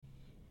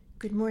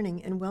Good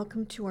morning and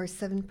welcome to our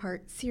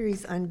 7-part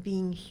series on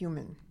being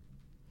human.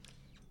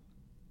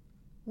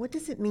 What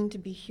does it mean to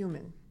be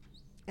human?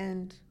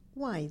 And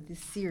why this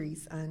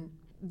series on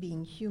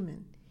being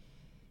human?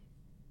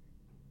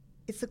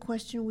 It's a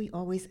question we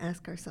always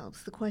ask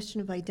ourselves, the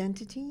question of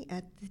identity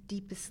at the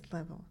deepest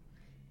level.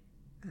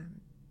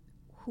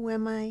 Who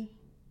am I?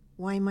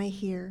 Why am I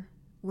here?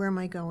 Where am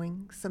I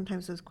going?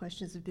 Sometimes those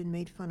questions have been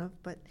made fun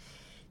of, but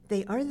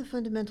they are the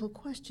fundamental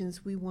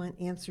questions we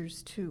want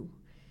answers to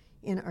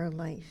in our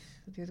life.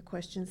 They're the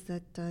questions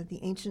that the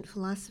ancient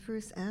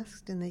philosophers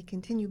asked, and they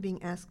continue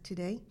being asked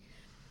today.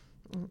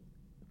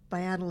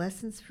 By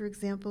adolescents, for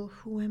example,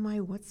 who am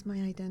I? What's my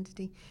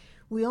identity?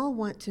 We all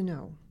want to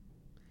know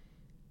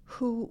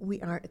who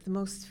we are at the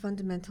most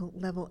fundamental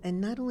level,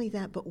 and not only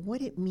that, but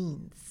what it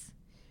means.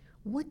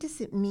 What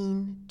does it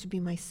mean to be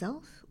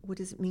myself? What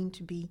does it mean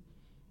to be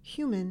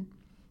human?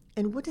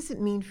 And what does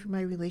it mean for my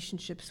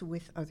relationships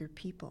with other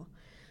people?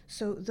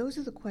 So those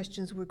are the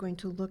questions we're going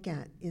to look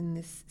at in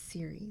this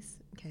series,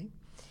 okay?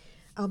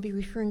 I'll be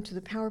referring to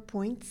the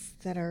PowerPoints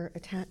that are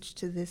attached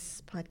to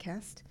this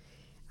podcast,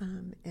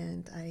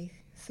 and I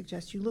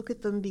suggest you look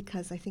at them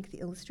because I think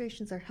the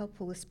illustrations are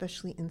helpful,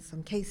 especially in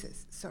some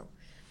cases. So,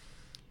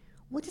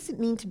 what does it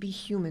mean to be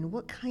human?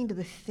 What kind of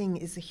a thing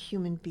is a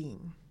human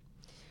being?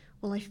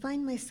 Well, I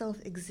find myself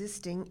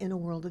existing in a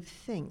world of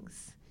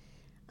things.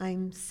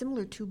 I'm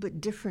similar to, but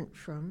different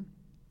from,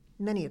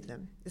 many of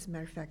them. As a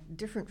matter of fact,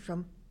 different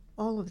from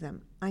all of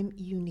them. I'm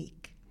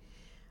unique.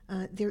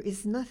 There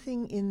is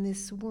nothing in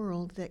this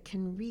world that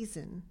can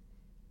reason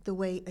the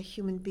way a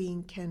human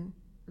being can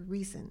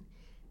reason.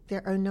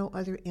 There are no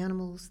other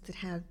animals that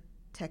have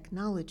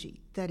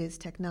technology, that is,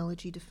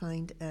 technology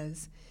defined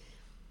as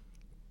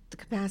the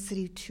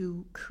capacity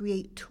to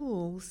create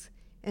tools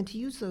and to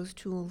use those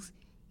tools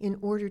in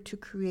order to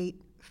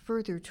create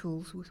further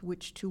tools with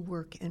which to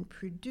work and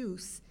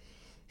produce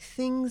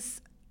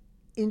things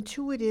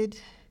intuited,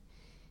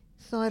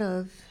 thought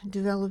of,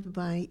 developed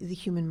by the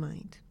human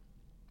mind.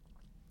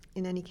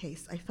 In any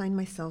case, I find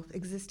myself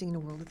existing in a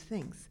world of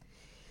things.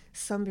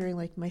 Some very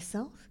like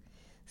myself,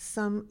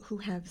 some who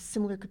have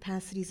similar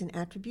capacities and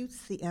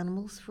attributes, the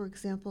animals, for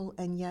example,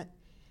 and yet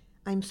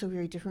I'm so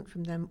very different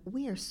from them.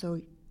 We are so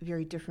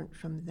very different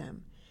from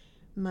them.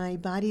 My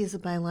body is a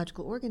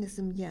biological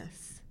organism,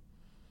 yes,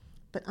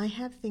 but I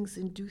have things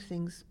and do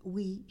things.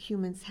 We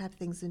humans have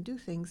things and do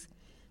things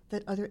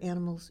that other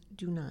animals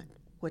do not.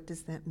 What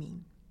does that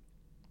mean?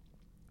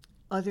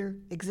 Other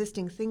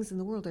existing things in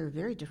the world are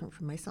very different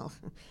from myself.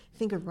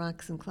 Think of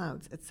rocks and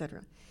clouds,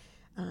 etc.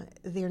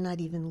 They're not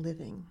even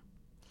living.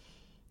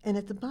 And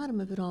at the bottom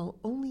of it all,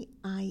 only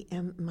I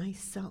am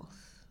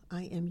myself.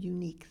 I am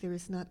unique. There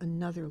is not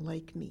another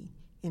like me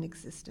in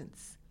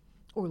existence,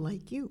 or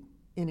like you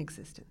in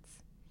existence.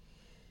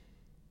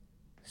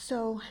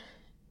 So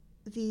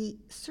the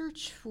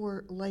search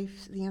for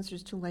life, the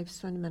answers to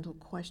life's fundamental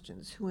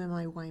questions, who am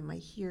I, why am I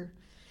here,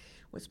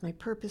 what's my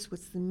purpose,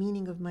 what's the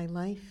meaning of my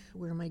life,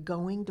 where am I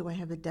going, do I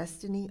have a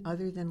destiny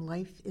other than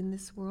life in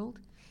this world,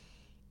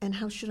 and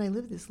how should I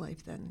live this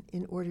life then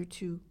in order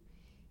to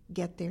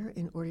get there,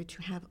 in order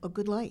to have a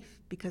good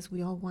life, because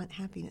we all want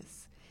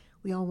happiness.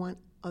 We all want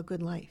a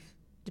good life,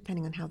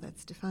 depending on how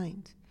that's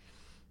defined.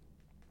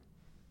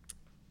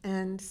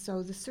 And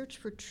so the search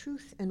for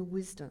truth and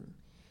wisdom,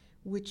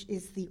 which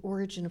is the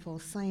origin of all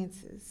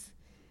sciences,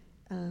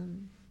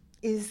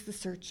 is the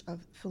search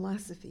of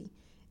philosophy.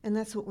 And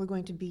that's what we're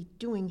going to be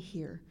doing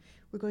here.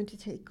 We're going to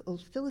take a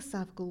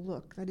philosophical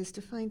look, that is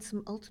to find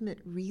some ultimate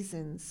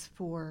reasons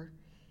for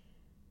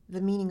the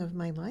meaning of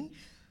my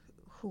life,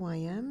 who I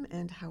am,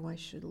 and how I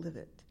should live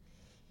it.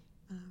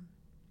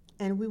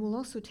 And we will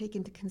also take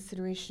into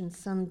consideration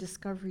some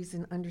discoveries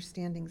and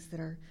understandings that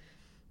are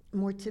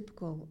more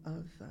typical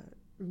of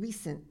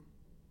recent,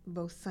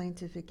 both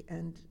scientific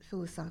and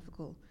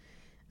philosophical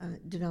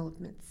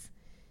developments.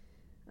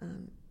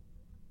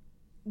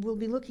 We'll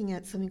be looking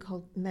at something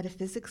called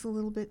metaphysics a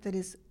little bit. That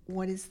is,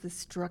 what is the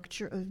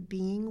structure of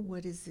being?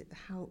 What is it?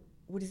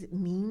 What does it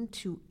mean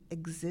to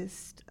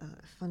exist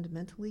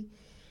fundamentally?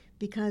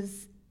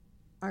 Because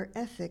our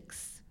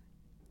ethics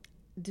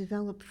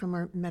develop from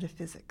our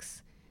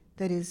metaphysics.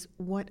 That is,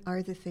 what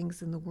are the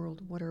things in the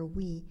world? What are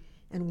we?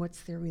 And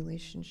what's their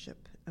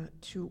relationship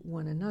to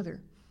one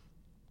another?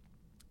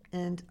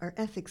 And our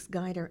ethics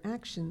guide our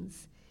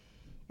actions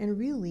and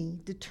really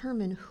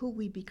determine who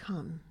we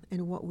become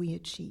and what we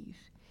achieve,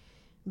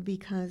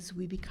 because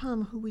we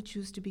become who we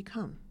choose to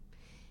become.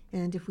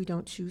 And if we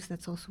don't choose,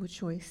 that's also a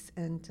choice,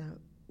 and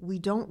we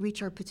don't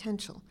reach our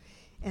potential.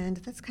 And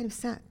that's kind of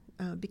sad,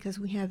 because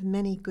we have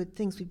many good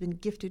things. We've been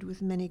gifted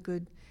with many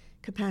good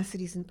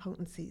capacities and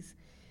potencies.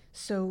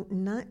 So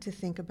not to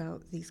think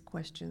about these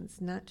questions,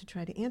 not to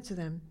try to answer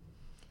them,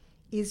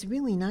 is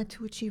really not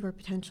to achieve our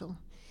potential.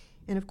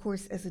 And of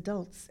course, as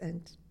adults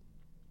and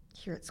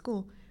here at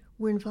school,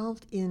 we're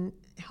involved in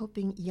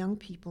helping young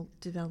people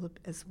develop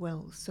as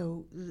well.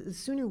 So the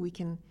sooner we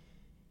can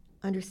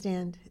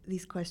understand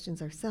these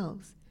questions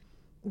ourselves,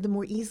 the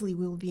more easily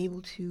we will be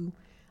able to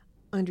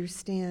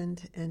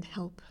understand and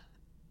help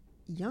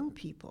young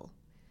people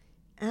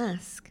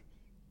ask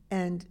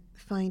and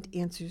find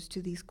answers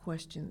to these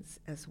questions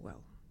as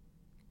well.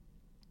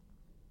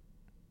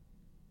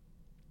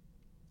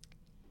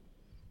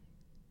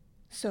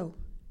 So,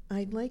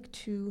 I'd like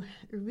to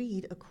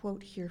read a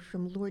quote here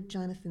from Lord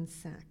Jonathan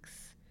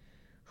Sacks,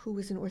 who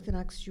was an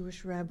Orthodox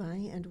Jewish rabbi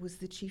and was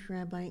the chief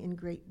rabbi in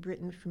Great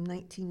Britain from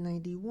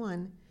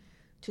 1991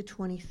 to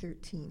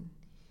 2013.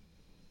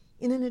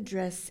 In an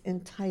address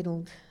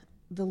entitled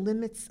 "The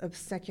Limits of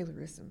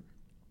Secularism,"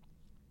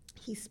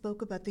 he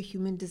spoke about the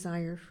human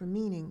desire for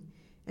meaning,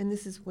 and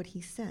this is what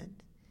he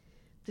said.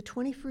 The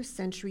 21st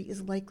century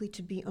is likely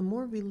to be a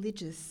more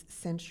religious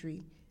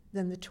century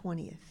than the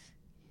 20th.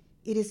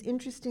 It is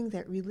interesting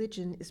that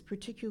religion is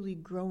particularly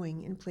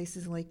growing in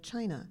places like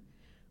China,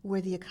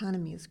 where the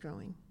economy is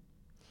growing.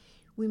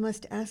 We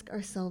must ask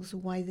ourselves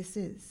why this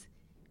is,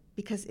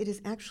 because it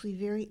is actually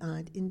very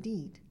odd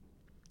indeed.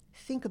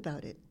 Think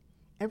about it.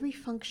 Every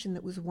function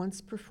that was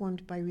once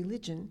performed by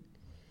religion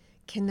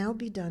can now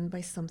be done by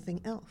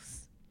something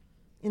else.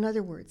 In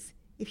other words,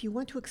 if you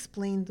want to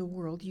explain the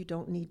world, you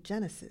don't need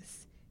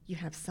Genesis. You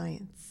have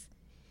science.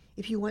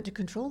 If you want to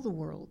control the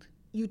world,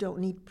 you don't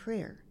need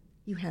prayer.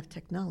 You have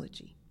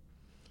technology.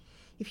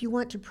 If you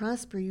want to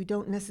prosper, you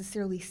don't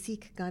necessarily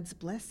seek God's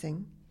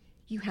blessing.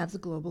 You have the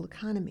global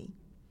economy.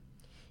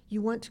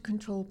 You want to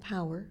control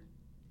power,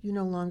 you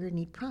no longer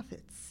need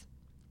prophets.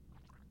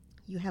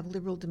 You have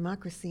liberal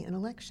democracy and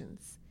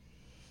elections.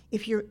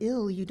 If you're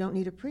ill, you don't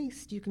need a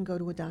priest, you can go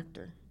to a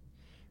doctor.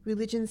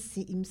 Religion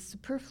seems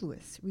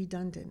superfluous,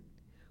 redundant.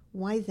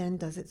 Why then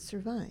does it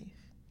survive?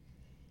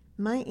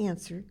 My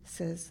answer,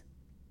 says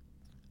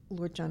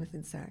Lord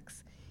Jonathan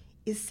Sacks,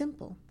 is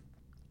simple.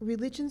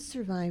 Religion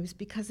survives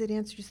because it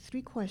answers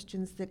three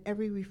questions that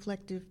every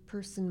reflective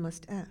person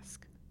must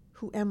ask.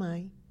 Who am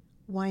I?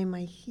 Why am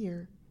I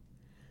here?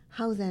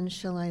 How then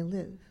shall I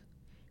live?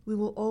 We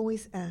will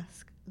always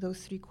ask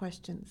those three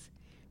questions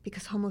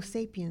because Homo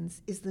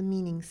sapiens is the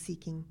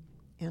meaning-seeking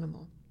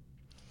animal.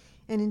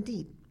 And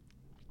indeed,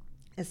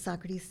 as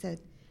Socrates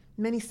said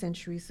many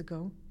centuries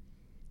ago,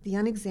 the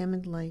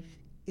unexamined life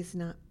is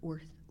not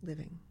worth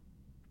living.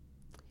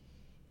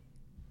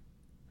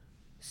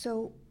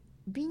 So,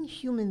 being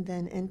human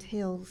then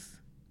entails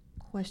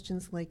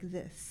questions like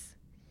this.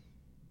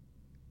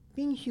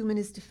 Being human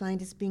is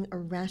defined as being a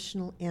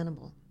rational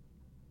animal.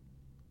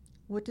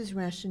 What does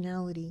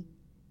rationality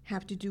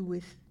have to do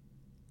with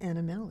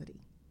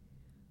animality?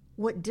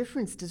 What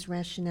difference does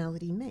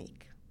rationality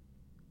make?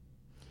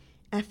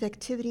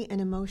 Affectivity and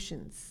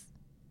emotions,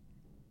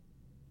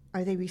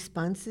 are they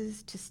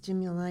responses to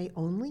stimuli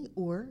only,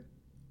 or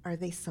are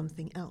they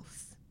something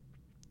else?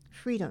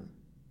 Freedom,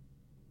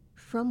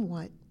 from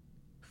what?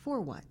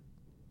 For what?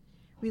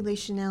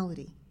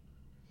 Relationality.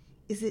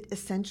 Is it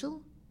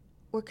essential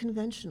or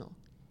conventional?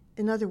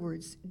 In other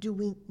words, do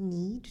we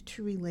need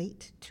to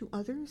relate to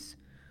others?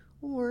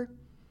 Or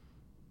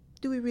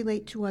do we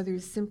relate to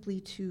others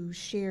simply to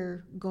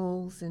share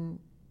goals and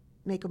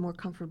make a more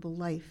comfortable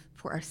life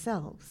for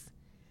ourselves?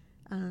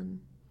 And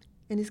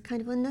is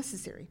kind of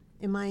unnecessary.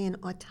 Am I an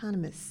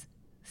autonomous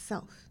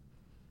self,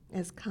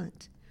 as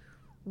Kant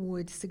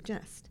would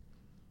suggest?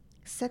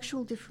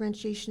 Sexual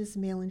differentiation as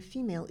male and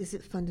female, is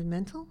it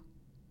fundamental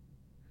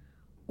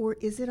or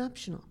is it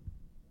optional?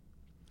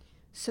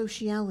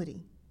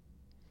 Sociality,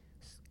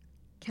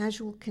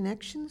 casual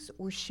connections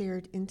or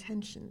shared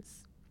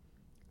intentions?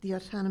 The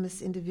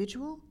autonomous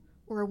individual,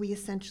 or are we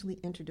essentially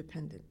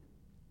interdependent?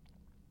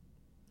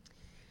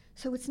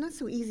 So it's not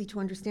so easy to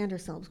understand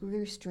ourselves. We're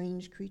very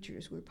strange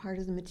creatures. We're part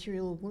of the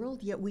material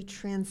world, yet we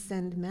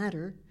transcend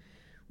matter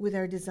with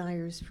our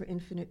desires for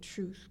infinite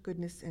truth,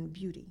 goodness, and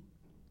beauty.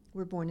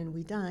 We're born and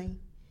we die,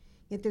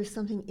 yet there's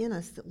something in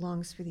us that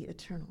longs for the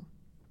eternal.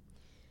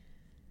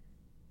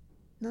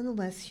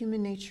 Nonetheless,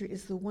 human nature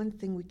is the one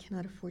thing we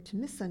cannot afford to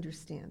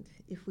misunderstand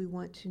if we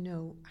want to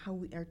know how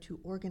we are to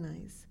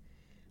organize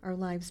our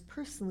lives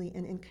personally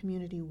and in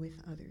community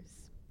with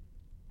others.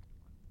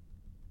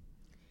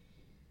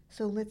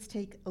 So let's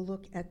take a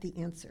look at the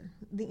answer.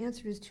 The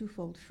answer is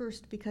twofold.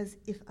 First, because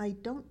if I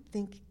don't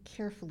think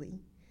carefully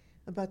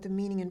about the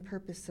meaning and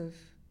purpose of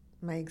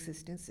my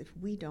existence, if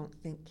we don't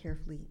think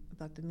carefully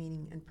about the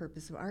meaning and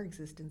purpose of our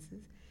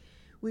existences,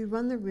 we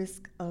run the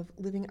risk of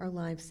living our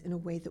lives in a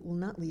way that will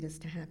not lead us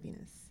to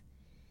happiness.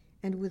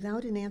 And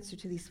without an answer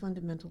to these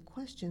fundamental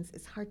questions,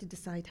 it's hard to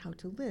decide how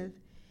to live,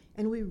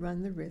 and we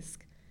run the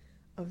risk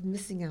of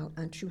missing out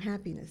on true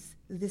happiness.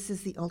 This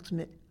is the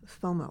ultimate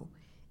FOMO.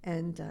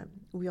 And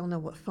we all know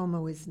what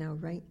FOMO is now,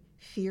 right?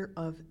 Fear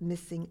of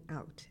missing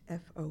out,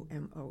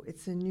 FOMO.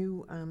 It's a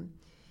new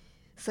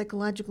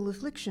psychological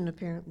affliction,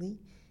 apparently,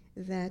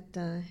 that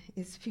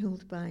is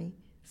fueled by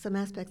some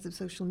aspects of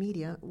social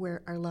media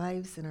where our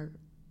lives and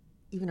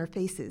even our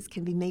faces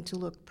can be made to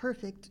look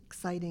perfect,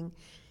 exciting,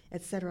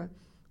 etc.,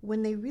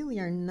 when they really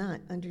are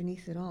not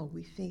underneath it all.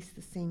 We face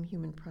the same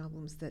human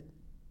problems that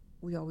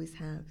we always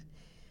have,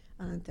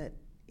 that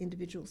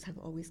individuals have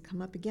always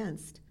come up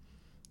against.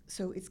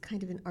 So it's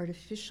kind of an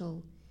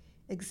artificial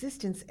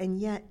existence, and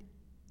yet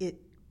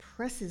it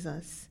presses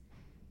us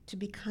to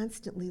be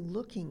constantly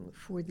looking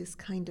for this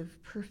kind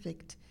of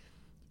perfect,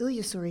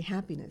 illusory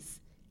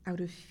happiness out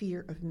of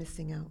fear of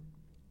missing out.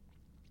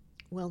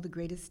 Well, the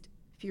greatest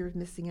fear of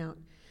missing out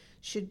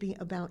should be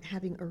about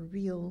having a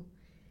real,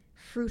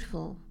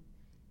 fruitful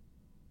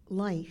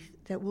life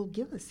that will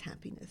give us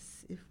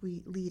happiness if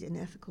we lead an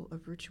ethical, a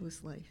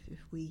virtuous life, if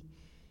we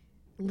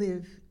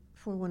live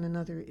for one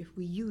another, if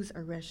we use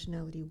our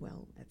rationality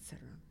well, etc.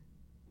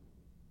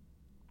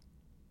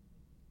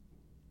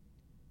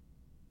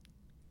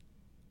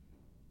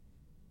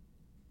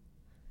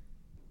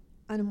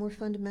 On a more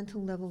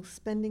fundamental level,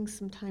 spending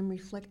some time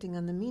reflecting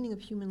on the meaning of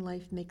human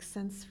life makes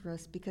sense for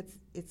us because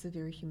it's a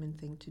very human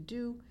thing to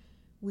do.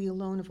 We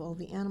alone, of all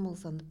the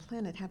animals on the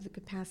planet, have the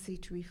capacity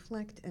to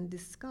reflect and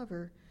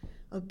discover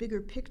a bigger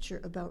picture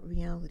about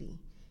reality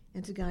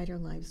and to guide our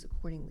lives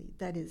accordingly.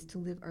 That is, to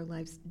live our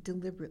lives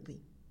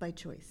deliberately, by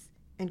choice,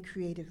 and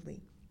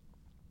creatively,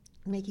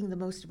 making the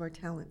most of our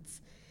talents,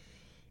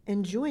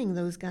 enjoying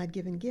those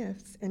God-given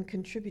gifts, and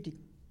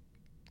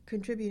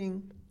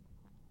contributing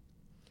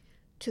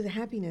to the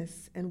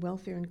happiness and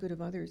welfare and good of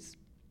others,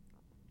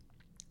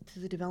 to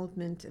the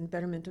development and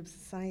betterment of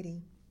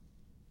society,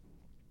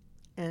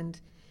 and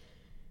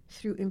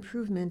through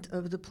improvement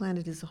of the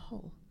planet as a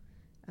whole.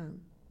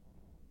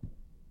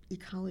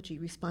 Ecology,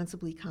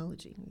 responsible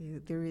ecology.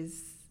 There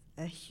is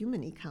a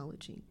human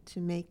ecology to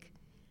make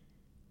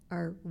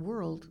our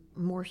world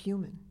more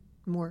human,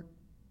 more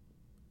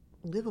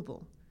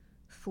livable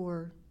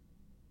for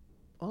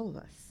all of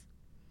us,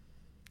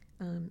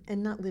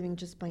 and not living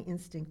just by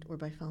instinct or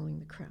by following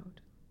the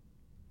crowd.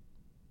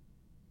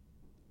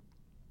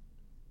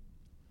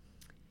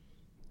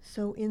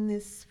 So in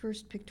this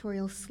first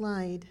pictorial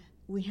slide,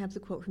 we have the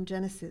quote from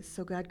Genesis.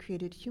 So God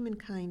created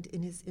humankind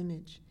in his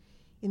image.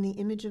 In the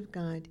image of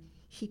God,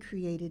 he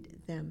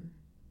created them.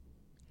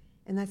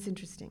 And that's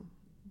interesting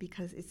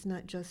because it's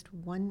not just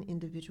one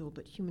individual,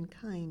 but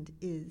humankind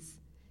is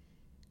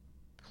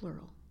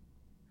plural.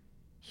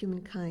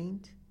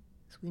 Humankind,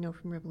 as we know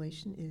from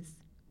Revelation,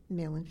 is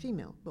male and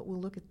female, but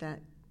we'll look at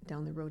that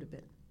down the road a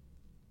bit.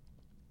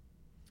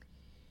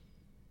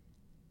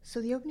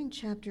 So the opening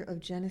chapter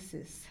of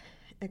Genesis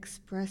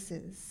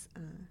expresses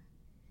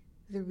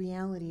the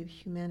reality of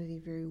humanity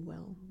very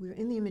well. We're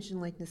in the image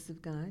and likeness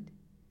of God,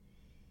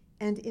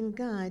 and in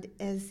God,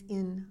 as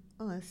in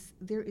us,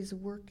 there is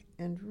work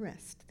and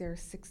rest. There are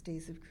 6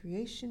 days of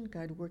creation,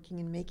 God working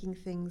and making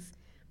things,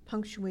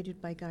 punctuated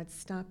by God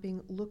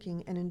stopping,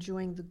 looking, and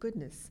enjoying the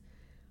goodness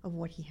of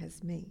what he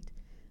has made.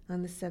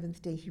 On the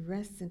 7th day, he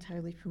rests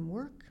entirely from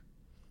work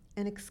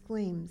and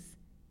exclaims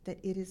that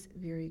it is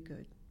very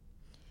good.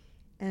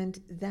 And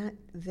that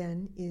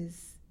then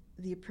is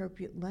the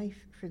appropriate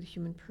life for the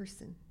human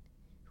person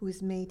who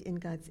is made in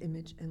God's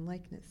image and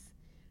likeness,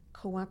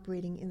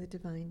 cooperating in the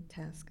divine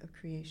task of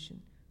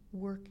creation.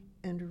 Work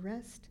and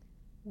rest,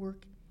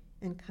 work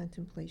and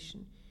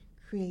contemplation,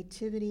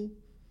 creativity,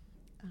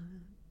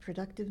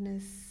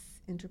 productiveness,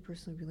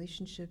 interpersonal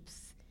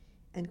relationships,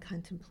 and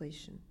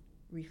contemplation,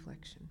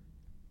 reflection.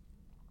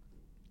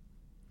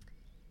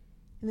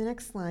 In the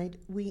next slide,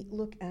 we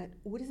look at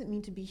what does it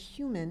mean to be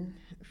human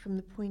from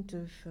the point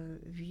of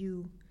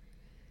view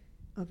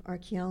of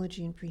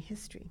archaeology and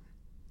prehistory.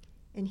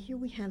 And here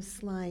we have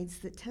slides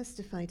that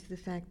testify to the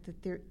fact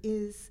that there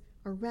is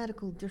a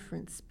radical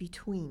difference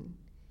between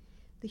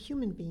the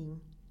human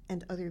being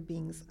and other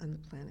beings on the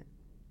planet.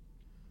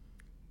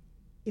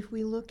 If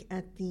we look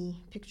at the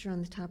picture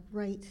on the top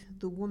right,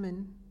 the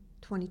woman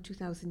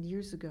 22,000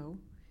 years ago,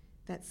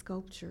 that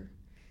sculpture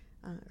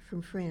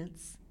from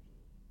France,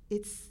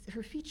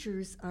 her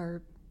features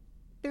are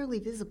barely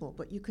visible,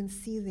 but you can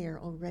see there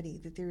already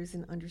that there is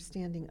an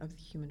understanding of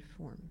the human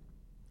form.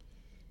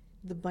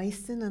 The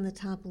bison on the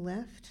top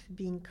left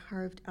being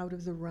carved out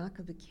of the rock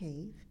of a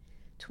cave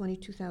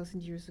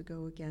 22,000 years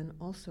ago, again,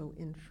 also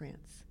in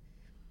France,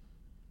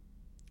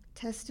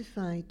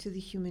 testify to the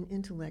human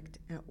intellect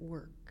at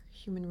work,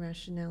 human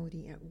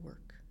rationality at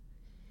work.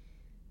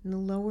 In the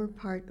lower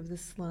part of the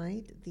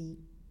slide, the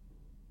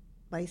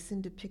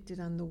bison depicted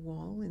on the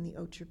wall in the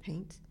ochre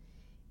paint,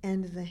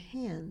 and the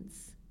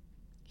hands,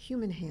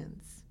 human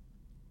hands,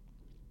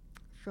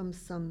 from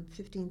some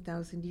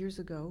 15,000 years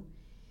ago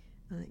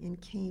in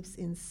caves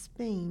in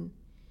Spain,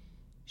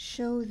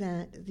 show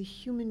that the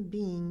human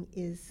being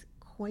is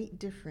quite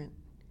different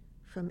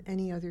from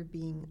any other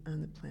being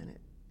on the planet.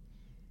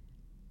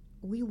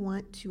 We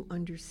want to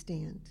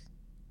understand.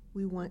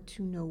 We want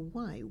to know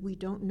why. We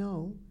don't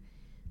know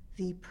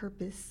the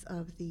purpose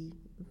of the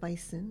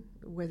bison,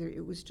 whether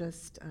it was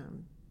just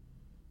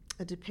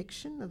a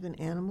depiction of an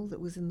animal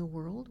that was in the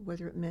world,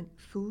 whether it meant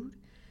food,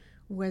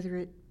 whether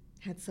it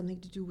had something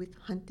to do with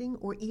hunting,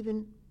 or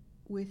even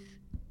with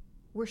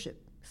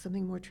worship,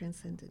 something more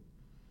transcendent.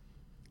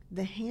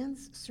 The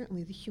hands,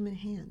 certainly the human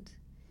hand,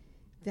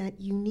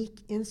 that unique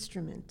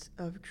instrument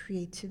of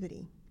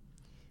creativity,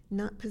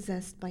 not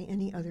possessed by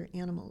any other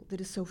animal, that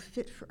is so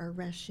fit for our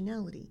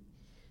rationality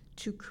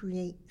to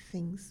create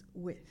things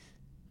with.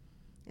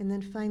 And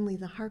then finally,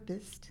 the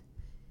harpist.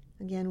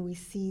 Again, we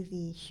see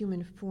the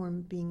human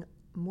form being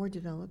more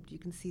developed. You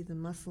can see the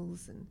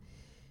muscles and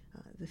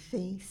the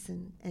face,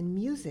 and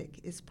music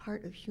is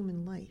part of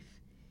human life.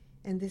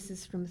 And this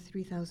is from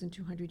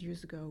 3,200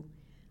 years ago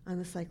on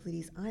the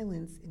Cyclades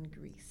Islands in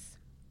Greece.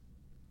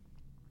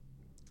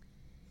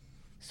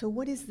 So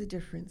what is the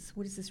difference?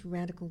 What is this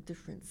radical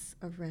difference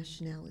of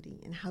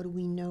rationality, and how do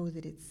we know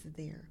that it's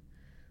there?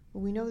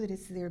 Well, we know that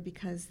it's there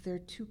because there are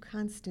two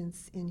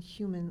constants in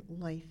human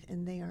life,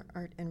 and they are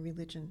art and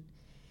religion,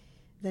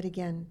 that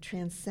again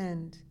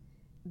transcend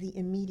the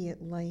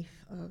immediate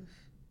life of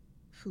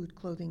food,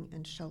 clothing,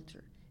 and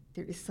shelter.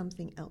 There is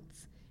something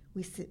else.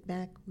 We sit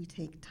back, we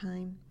take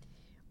time,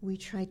 we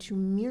try to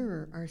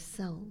mirror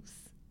ourselves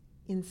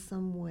in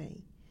some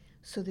way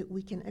so that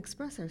we can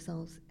express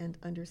ourselves and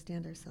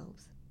understand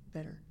ourselves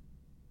better.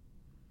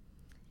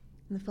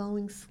 In the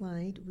following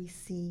slide, we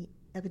see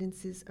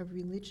evidences of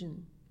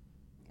religion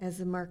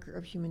as a marker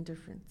of human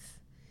difference.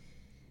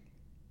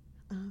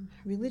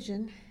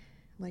 Religion,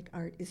 like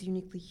art, is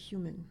uniquely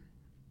human.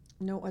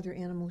 No other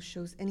animal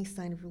shows any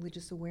sign of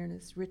religious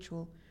awareness,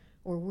 ritual,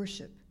 or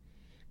worship.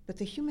 But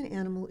the human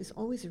animal is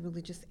always a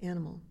religious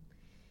animal.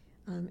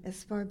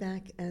 As far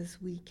back as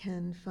we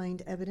can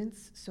find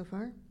evidence so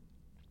far,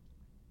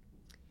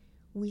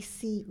 we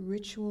see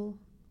ritual,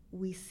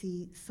 we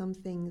see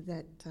something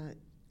that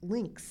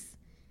links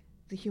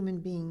the human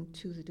being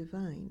to the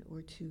divine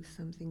or to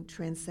something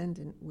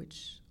transcendent,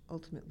 which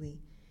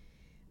ultimately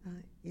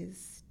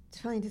is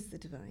defined as the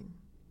divine.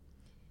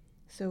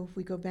 So if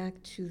we go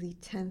back to the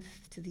 10th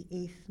to the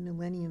 8th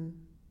millennium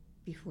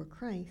before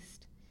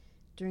Christ,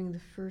 during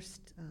the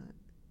first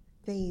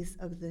phase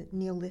of the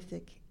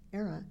Neolithic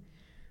era,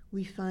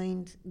 we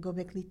find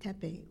Göbekli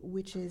Tepe,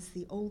 which is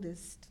the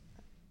oldest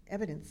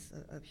evidence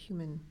of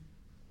human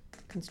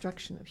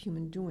construction, of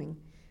human doing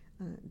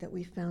that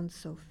we found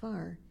so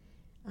far.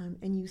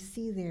 And you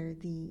see there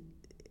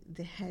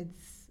the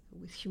heads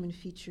with human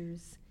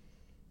features,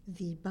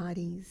 the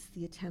bodies,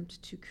 the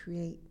attempt to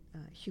create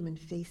human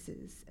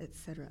faces,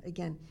 etc.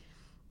 Again,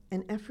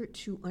 an effort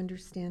to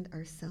understand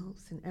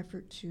ourselves, an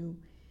effort to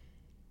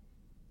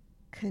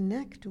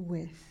connect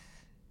with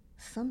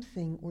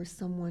something or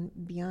someone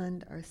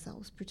beyond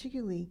ourselves.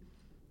 Particularly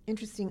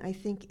interesting, I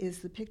think,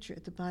 is the picture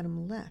at the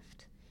bottom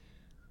left,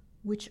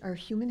 which are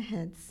human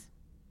heads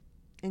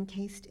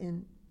encased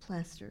in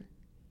plaster.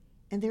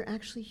 And they're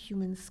actually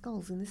human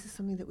skulls, and this is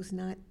something that was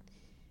not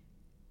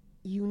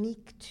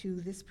unique to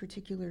this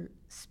particular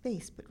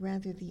space, but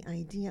rather the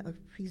idea of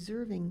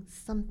preserving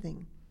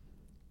something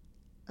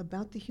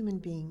about the human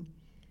being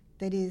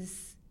that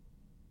is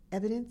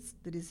evidence,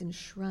 that is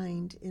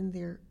enshrined in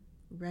their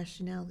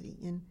rationality,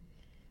 in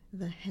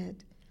the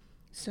head.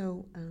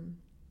 So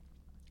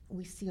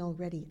we see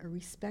already a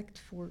respect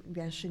for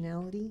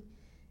rationality.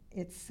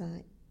 It's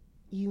a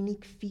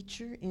unique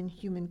feature in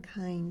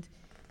humankind,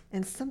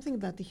 and something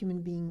about the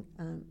human being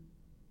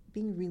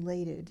being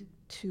related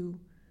to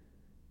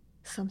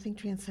something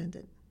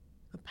transcendent,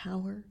 a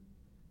power,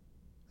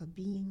 a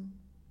being.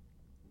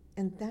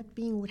 And that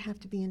being would have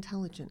to be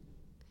intelligent,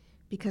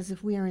 because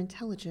if we are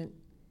intelligent,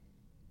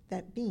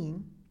 that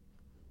being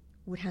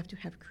would have to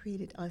have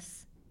created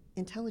us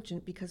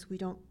intelligent, because we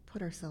don't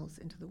put ourselves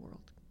into the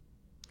world.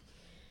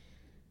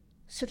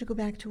 So to go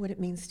back to what it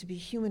means to be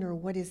human, or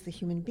what is the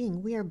human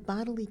being, we are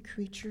bodily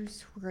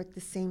creatures who are at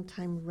the same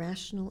time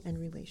rational and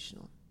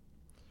relational.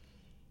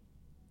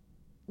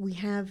 We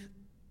have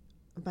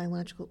a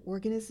biological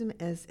organism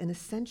as an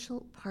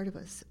essential part of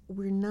us.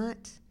 We're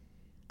not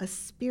a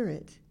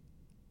spirit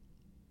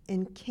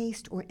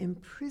encased or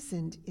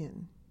imprisoned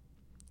in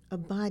a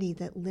body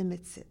that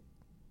limits it.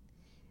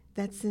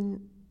 That's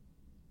in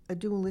a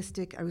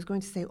dualistic, I was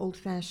going to say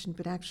old-fashioned,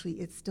 but actually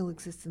it still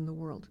exists in the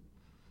world,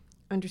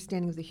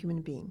 understanding of the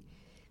human being.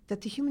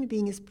 That the human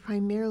being is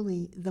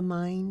primarily the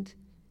mind,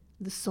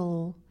 the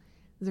soul,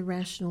 the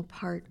rational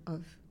part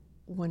of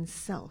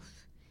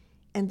oneself.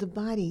 And the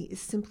body is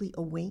simply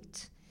a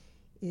weight,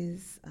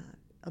 is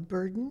a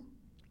burden,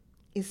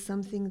 is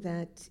something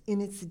that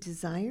in its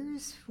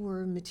desires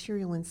for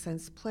material and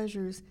sense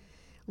pleasures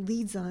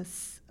leads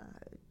us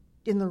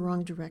in the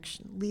wrong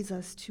direction, leads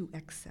us to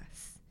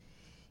excess.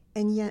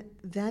 And yet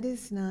that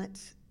is not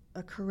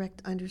a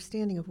correct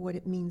understanding of what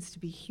it means to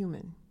be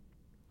human.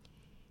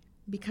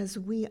 Because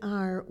we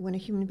are, when a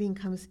human being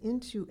comes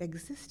into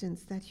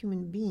existence, that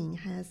human being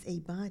has a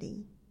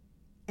body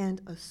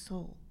and a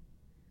soul,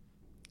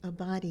 a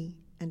body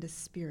and a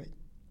spirit.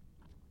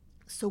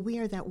 So we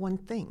are that one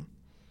thing.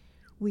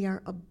 We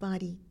are a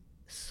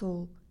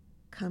body-soul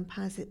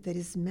composite that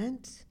is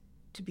meant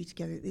to be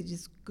together. It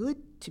is good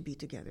to be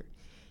together.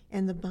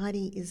 And the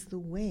body is the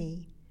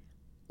way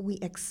we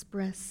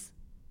express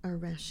our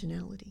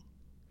rationality,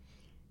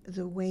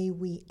 the way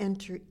we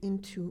enter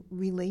into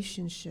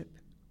relationship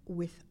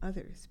with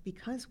others,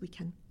 because we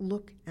can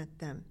look at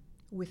them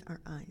with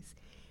our eyes,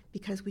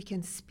 because we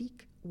can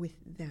speak with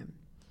them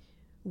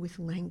with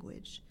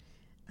language,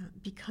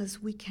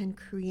 because we can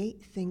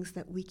create things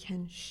that we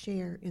can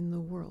share in the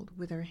world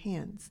with our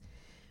hands,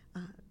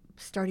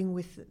 starting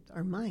with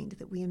our mind,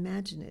 that we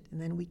imagine it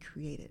and then we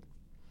create it.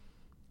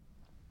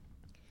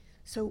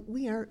 So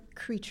we are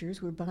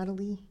creatures, we're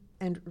bodily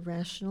and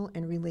rational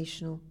and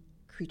relational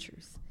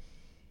creatures.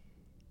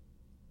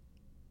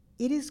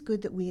 It is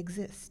good that we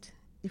exist.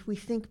 If we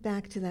think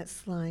back to that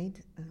slide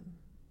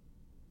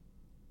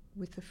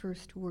with the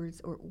first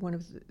words, or one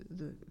of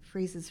the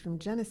phrases from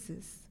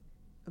Genesis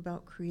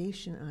about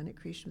creation on it,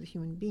 creation of the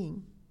human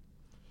being,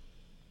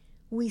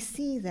 we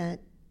see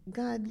that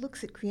God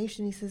looks at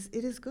creation and he says,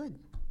 it is good.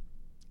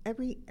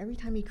 Every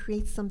time he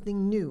creates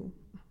something new,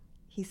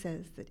 he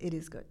says that it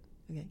is good.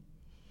 Okay?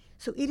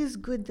 So it is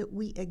good that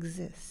we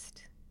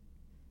exist,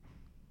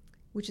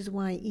 which is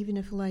why even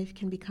if life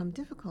can become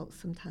difficult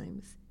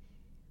sometimes,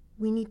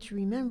 we need to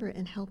remember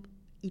and help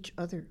each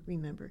other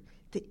remember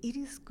that it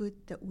is good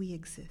that we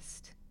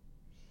exist.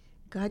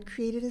 God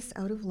created us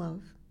out of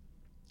love,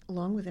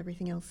 along with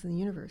everything else in the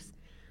universe,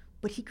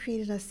 but he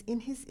created us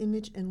in his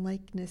image and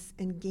likeness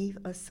and gave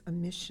us a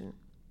mission.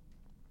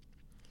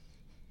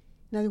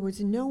 In other words,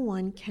 no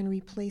one can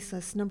replace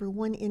us, number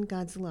one, in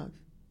God's love.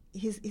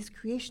 His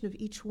creation of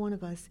each one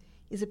of us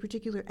is a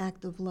particular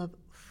act of love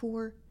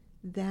for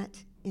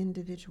that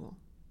individual,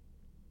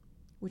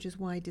 which is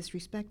why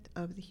disrespect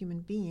of the human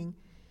being,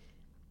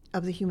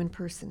 of the human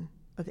person,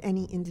 of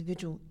any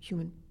individual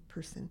human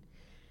person,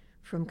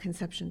 from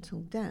conception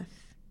till death,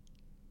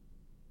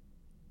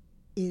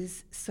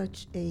 is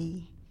such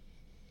a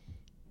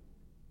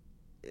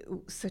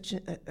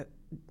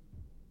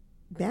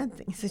bad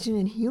thing, such an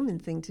inhuman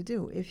thing to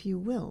do, if you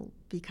will,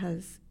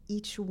 because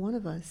each one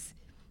of us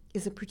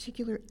is a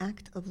particular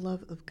act of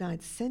love of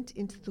God sent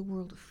into the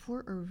world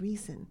for a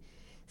reason,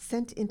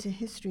 sent into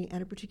history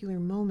at a particular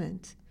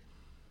moment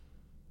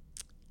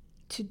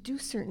to do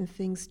certain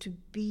things, to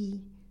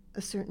be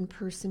a certain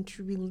person,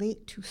 to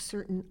relate to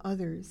certain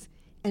others,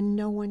 and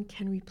no one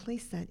can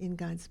replace that in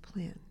God's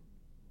plan.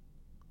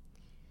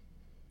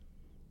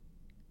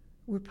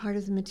 We're part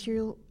of the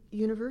material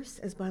universe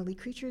as bodily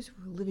creatures.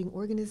 We're a living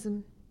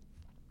organism.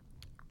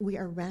 We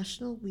are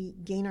rational. We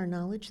gain our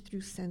knowledge through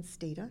sense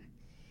data.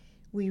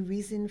 We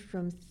reason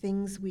from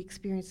things we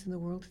experience in the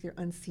world through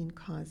their unseen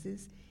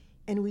causes,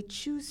 and we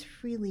choose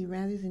freely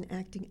rather than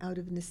acting out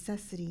of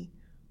necessity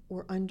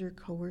or under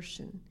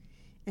coercion.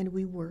 And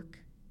we work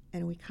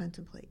and we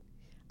contemplate.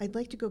 I'd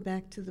like to go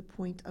back to the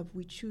point of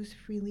we choose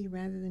freely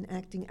rather than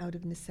acting out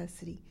of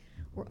necessity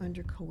or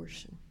under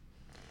coercion.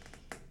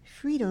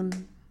 Freedom,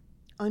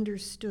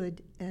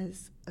 understood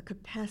as a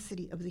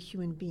capacity of the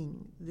human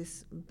being,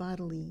 this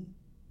bodily,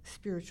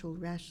 spiritual,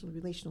 rational,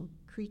 relational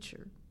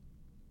creature,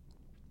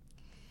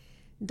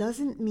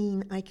 doesn't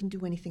mean I can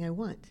do anything I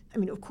want. I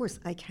mean, of course,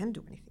 I can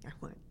do anything I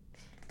want.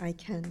 I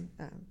can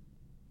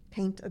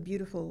paint a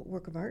beautiful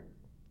work of art,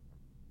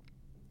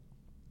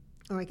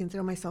 or I can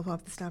throw myself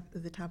off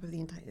the top of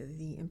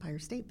the Empire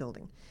State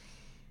Building.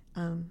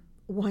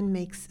 One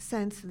makes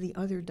sense, the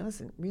other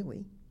doesn't,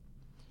 really.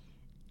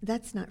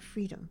 That's not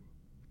freedom.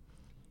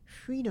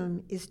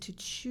 Freedom is to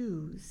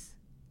choose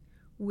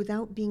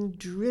without being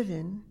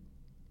driven,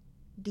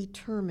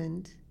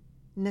 determined,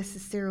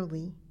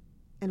 necessarily,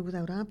 and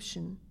without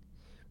option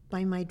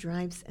by my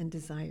drives and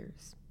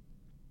desires,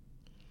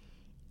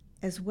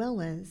 as well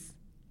as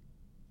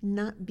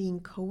not being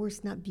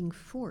coerced, not being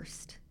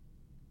forced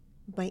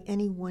by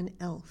anyone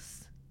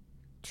else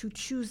to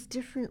choose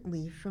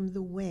differently from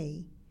the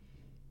way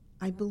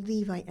I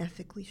believe I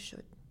ethically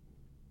should.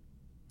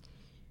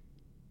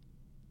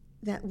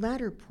 That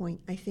latter point,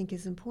 I think,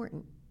 is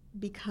important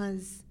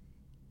because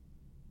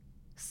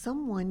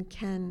someone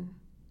can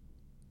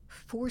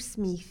force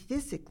me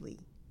physically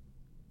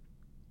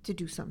to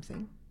do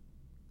something,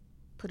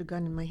 put a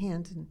gun in my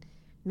hand and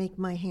make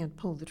my hand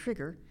pull the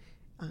trigger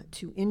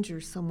to injure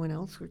someone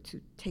else or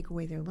to take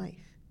away their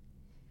life.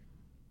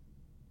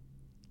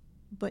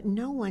 But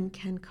no one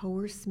can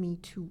coerce me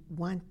to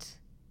want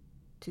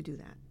to do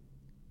that.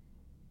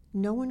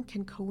 No one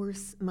can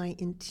coerce my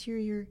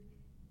interior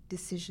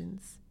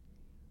decisions,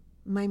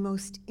 my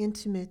most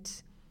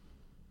intimate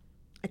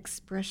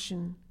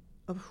expression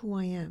of who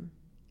I am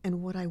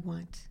and what I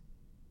want.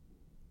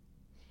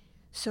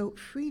 So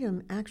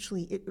freedom,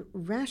 actually,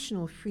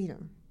 rational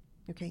freedom,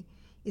 okay,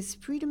 is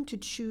freedom to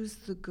choose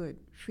the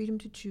good, freedom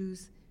to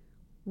choose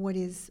what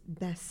is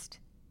best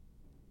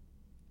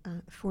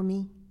for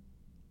me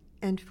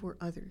and for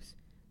others.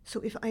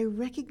 So if I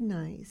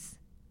recognize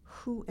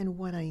who and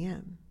what I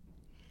am,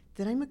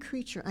 that I'm a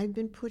creature, I've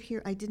been put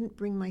here, I didn't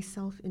bring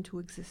myself into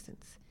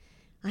existence.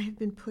 I have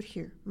been put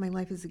here. My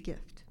life is a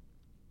gift.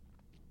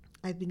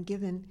 I've been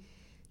given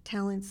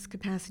talents,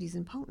 capacities,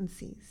 and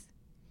potencies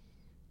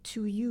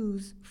to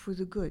use for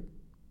the good.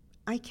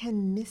 I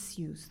can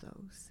misuse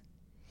those.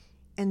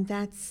 And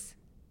that's,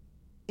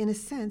 in a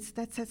sense,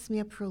 that sets me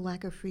up for a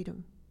lack of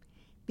freedom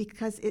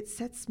because it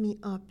sets me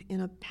up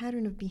in a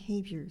pattern of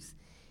behaviors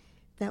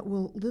that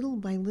will, little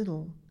by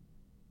little,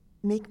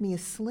 make me a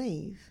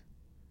slave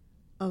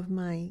of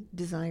my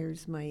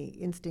desires, my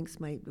instincts,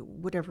 my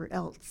whatever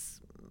else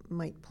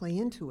might play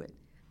into it.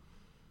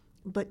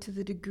 But to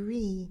the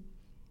degree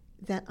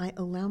that I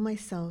allow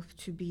myself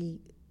to be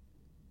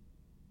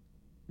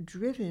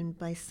driven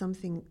by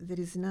something that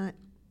is not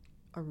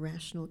a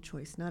rational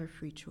choice, not a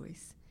free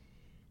choice.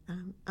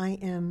 I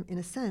am, in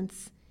a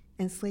sense,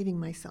 enslaving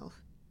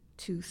myself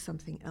to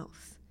something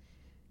else.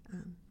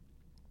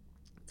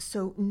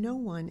 So no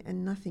one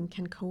and nothing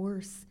can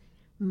coerce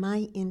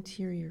my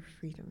interior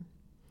freedom,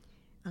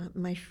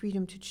 my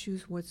freedom to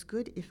choose what's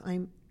good. If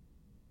I'm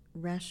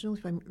rational,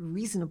 if I'm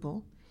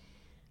reasonable,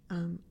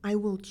 I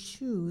will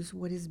choose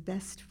what is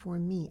best for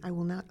me. I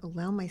will not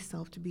allow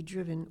myself to be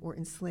driven or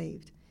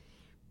enslaved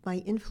by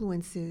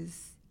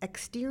influences,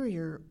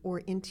 exterior or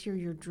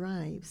interior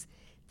drives,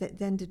 that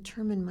then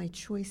determine my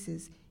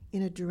choices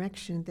in a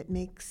direction that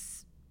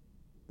makes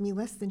me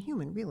less than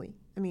human, really.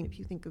 I mean, if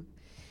you think of,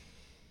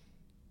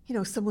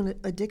 someone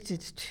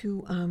addicted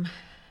to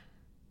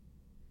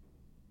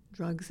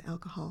drugs,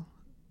 alcohol,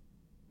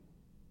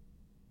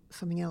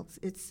 something else,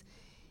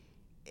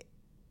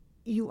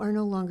 you are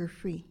no longer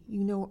free.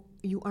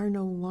 You are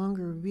no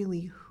longer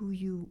really who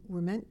you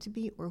were meant to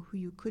be or who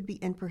you could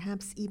be, and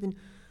perhaps even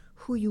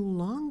who you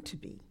long to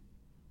be,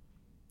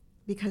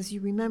 because you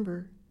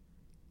remember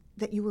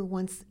that you were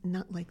once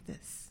not like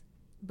this,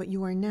 but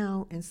you are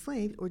now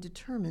enslaved or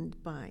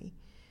determined by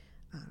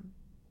a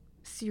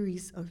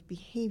series of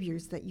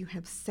behaviors that you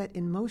have set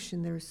in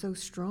motion that are so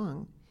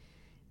strong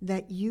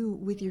that you,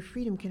 with your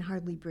freedom, can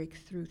hardly break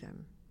through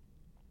them.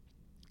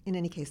 In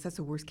any case, that's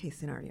a worst case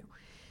scenario.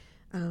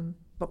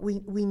 But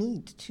we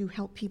need to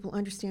help people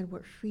understand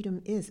what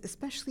freedom is,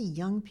 especially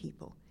young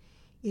people.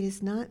 It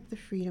is not the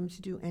freedom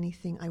to do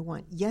anything I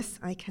want. Yes,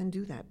 I can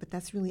do that, but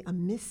that's really a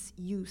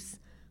misuse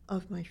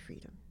of my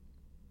freedom.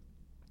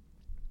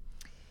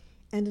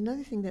 And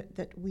another thing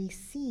that we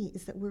see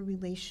is that we're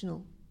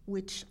relational,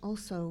 which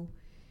also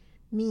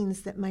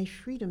means that my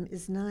freedom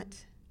is not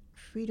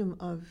freedom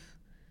of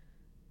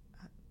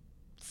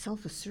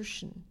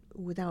self-assertion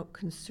without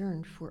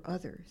concern for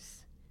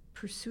others,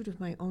 pursuit of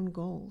my own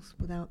goals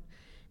without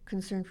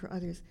concern for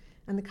others.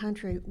 On the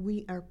contrary,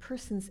 we are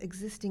persons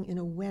existing in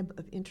a web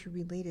of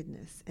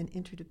interrelatedness and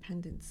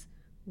interdependence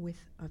with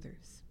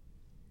others.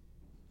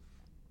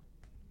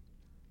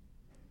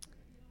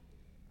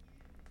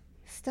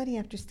 Study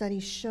after study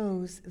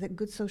shows that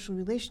good social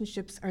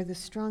relationships are the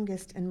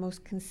strongest and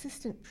most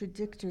consistent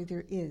predictor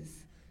there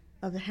is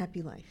of a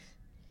happy life.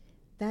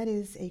 That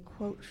is a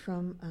quote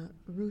from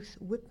Ruth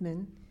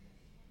Whipman,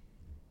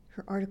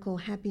 her article,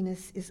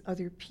 Happiness is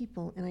Other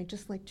People, and I'd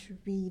just like to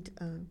read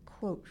a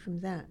quote from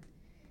that.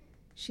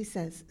 She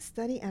says,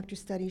 study after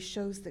study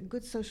shows that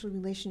good social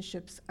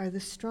relationships are the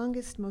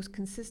strongest, most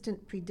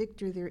consistent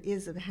predictor there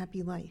is of a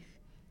happy life,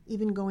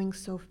 even going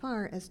so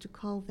far as to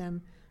call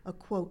them a,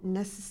 quote,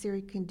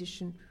 necessary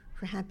condition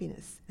for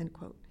happiness, end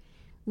quote,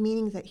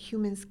 meaning that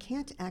humans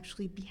can't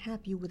actually be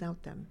happy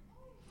without them.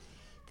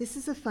 This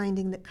is a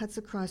finding that cuts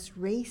across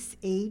race,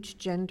 age,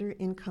 gender,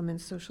 income, and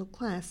social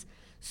class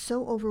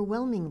so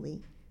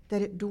overwhelmingly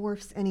that it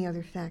dwarfs any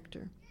other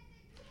factor.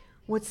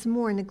 What's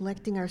more,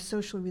 neglecting our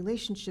social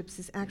relationships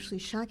is actually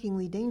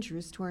shockingly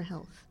dangerous to our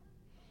health.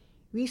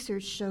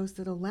 Research shows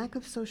that a lack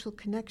of social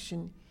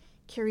connection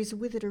carries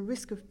with it a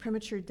risk of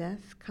premature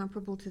death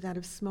comparable to that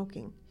of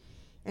smoking,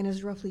 and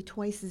is roughly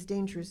twice as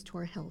dangerous to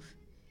our health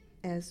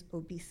as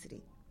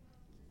obesity.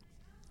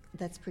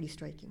 That's pretty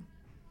striking.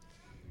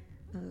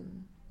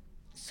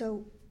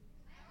 So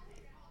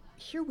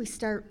here we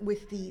start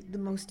with the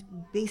most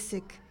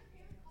basic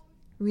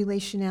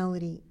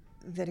relationality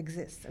that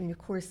exists. I mean, of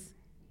course,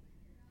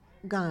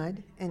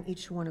 God and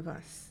each one of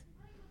us.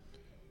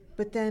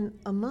 But then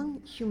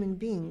among human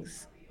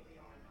beings,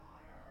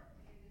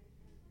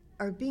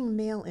 our being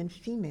male and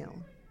female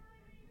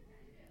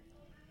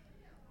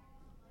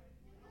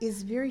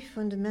is very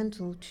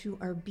fundamental to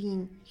our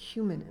being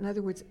human. In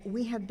other words,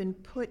 we have been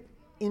put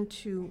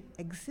into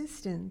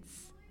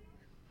existence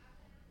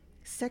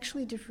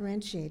sexually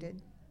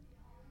differentiated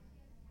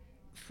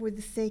for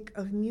the sake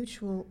of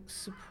mutual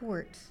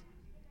support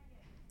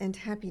and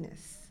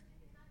happiness.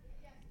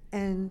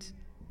 And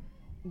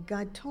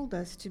God told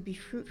us to be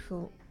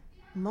fruitful,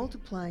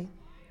 multiply,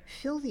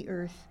 fill the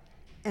earth,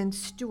 and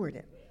steward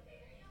it.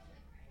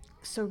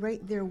 So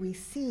right there we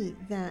see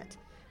that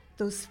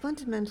those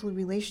fundamental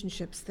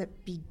relationships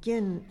that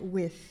begin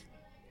with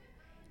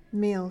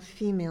male,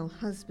 female,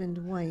 husband,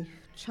 wife,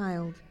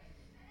 child,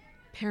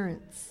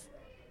 parents,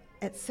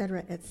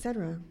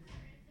 etc.,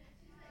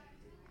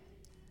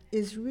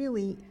 is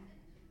really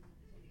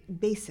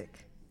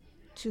basic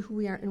to who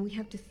we are, and we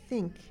have to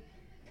think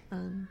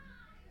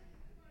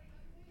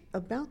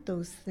about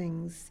those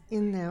things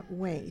in that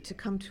way to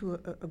come to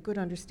a good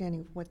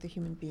understanding of what the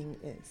human being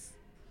is.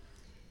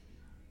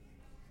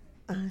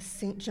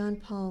 St. John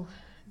Paul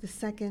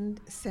II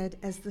said,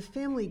 as the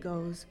family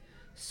goes,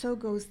 so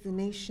goes the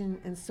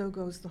nation, and so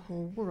goes the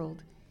whole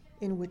world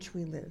in which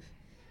we live.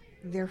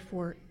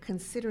 Therefore,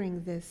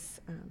 considering this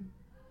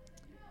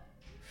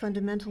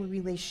fundamental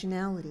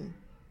relationality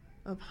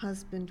of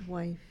husband,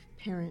 wife,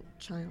 parent,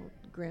 child,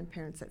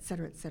 grandparents,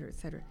 etc.,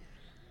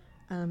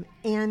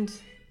 and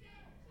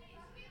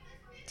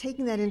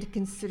taking that into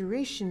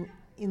consideration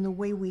in the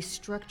way we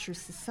structure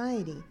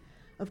society,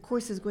 of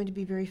course, is going to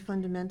be very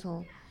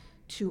fundamental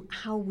to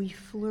how we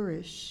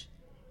flourish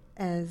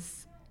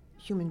as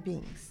human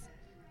beings.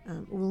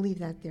 We'll leave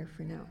that there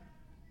for now.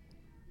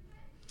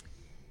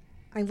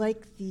 I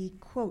like the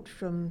quote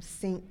from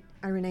Saint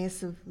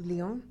Irenaeus of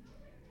Lyon,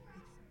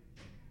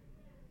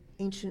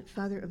 ancient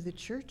father of the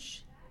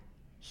church.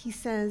 He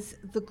says,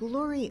 "The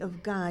glory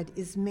of God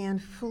is man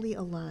fully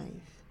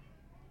alive,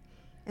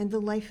 and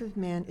the life of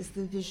man is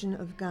the vision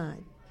of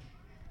God.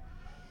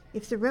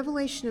 If the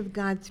revelation of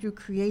God through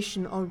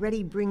creation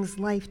already brings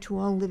life to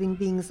all living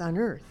beings on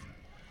earth,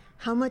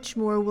 how much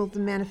more will the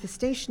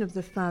manifestation of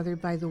the Father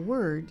by the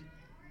Word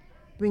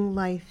bring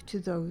life to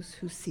those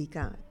who seek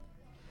God?"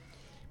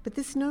 But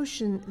this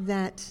notion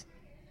that,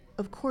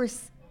 of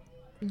course,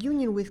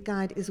 union with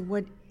God is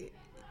what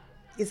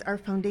is our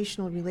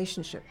foundational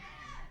relationship.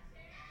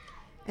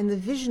 And the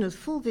vision of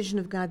full vision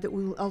of God that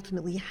we will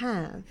ultimately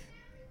have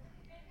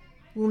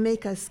will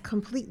make us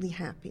completely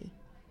happy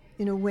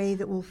in a way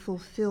that will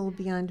fulfill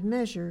beyond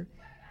measure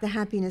the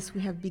happiness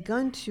we have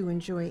begun to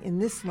enjoy in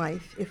this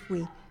life if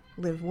we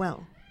live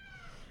well.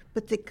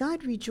 But that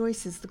God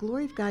rejoices, the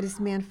glory of God is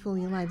man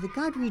fully alive, that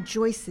God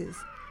rejoices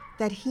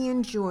that he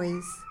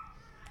enjoys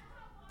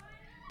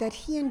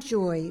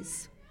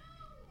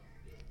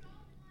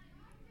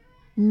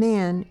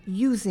man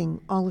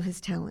using all of his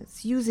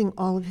talents, using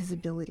all of his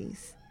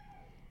abilities,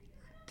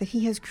 that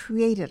he has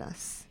created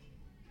us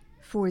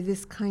for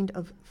this kind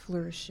of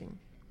flourishing.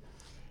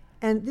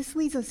 And this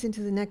leads us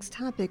into the next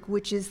topic,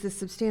 which is the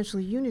substantial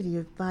unity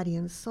of body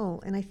and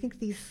soul. And I think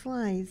these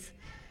slides,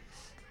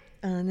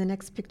 the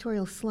next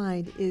pictorial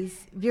slide,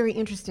 is very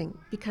interesting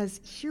because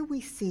here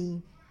we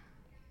see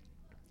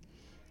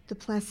the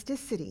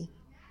plasticity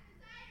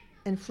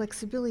and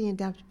flexibility and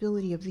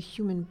adaptability of the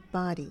human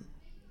body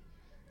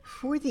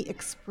for the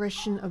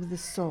expression of the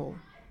soul.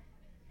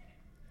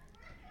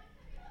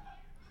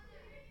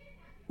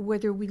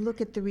 Whether we look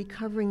at the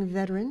recovering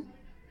veteran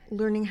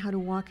learning how to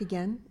walk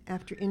again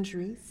after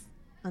injuries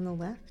on the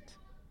left,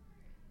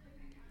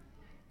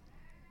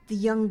 the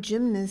young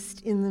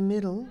gymnast in the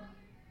middle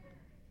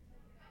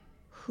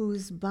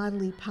whose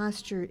bodily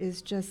posture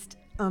is just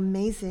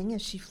amazing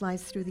as she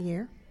flies through the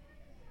air,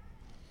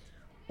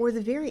 or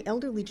the very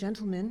elderly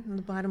gentleman on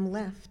the bottom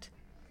left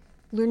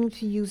learning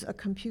to use a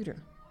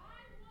computer.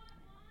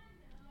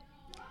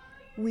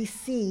 We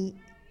see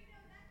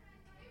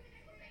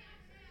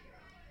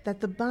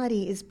that the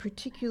body is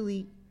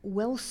particularly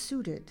well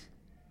suited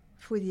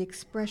for the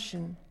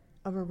expression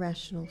of a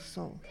rational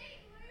soul.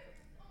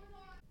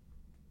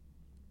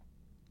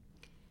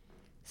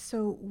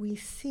 So we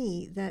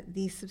see that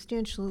the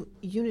substantial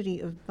unity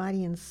of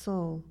body and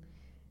soul,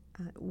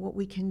 what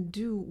we can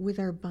do with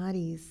our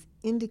bodies,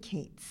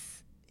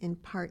 indicates in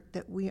part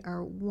that we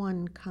are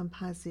one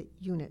composite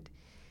unit.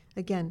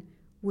 Again,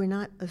 we're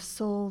not a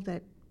soul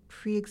that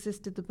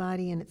pre-existed the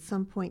body and at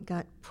some point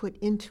got put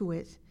into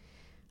it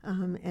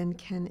and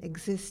can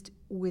exist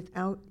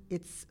without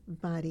its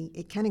body.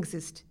 It can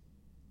exist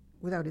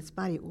without its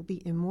body. It will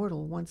be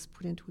immortal once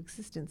put into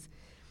existence.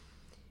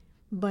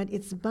 But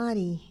its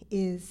body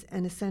is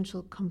an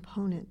essential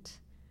component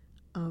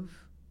of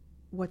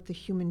what the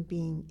human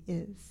being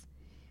is.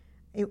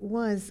 It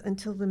was,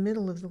 until the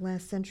middle of the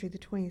last century, the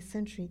 20th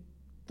century,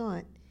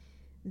 thought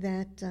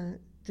that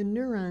the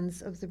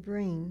neurons of the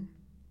brain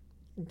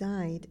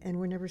died and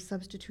were never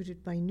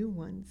substituted by new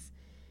ones.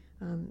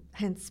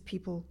 Hence,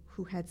 people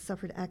who had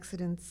suffered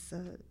accidents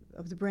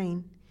of the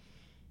brain,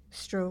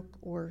 stroke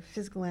or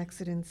physical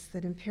accidents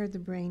that impaired the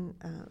brain,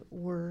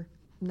 were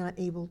not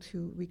able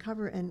to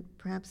recover, and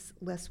perhaps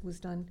less was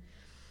done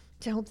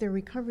to help their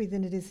recovery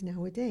than it is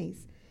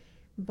nowadays.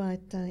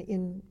 But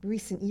in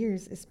recent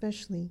years,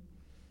 especially,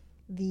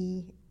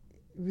 the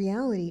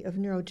reality of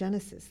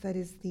neurogenesis, that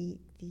is the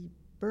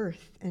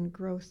birth and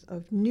growth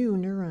of new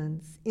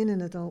neurons in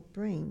an adult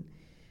brain,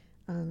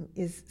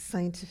 is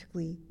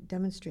scientifically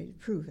demonstrated,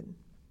 proven.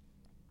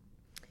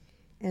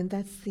 And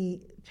that's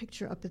the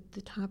picture up at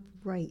the top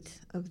right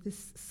of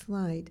this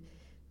slide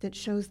that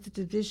shows the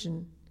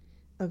division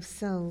of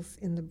cells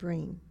in the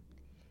brain.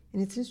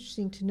 And it's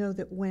interesting to know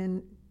that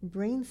when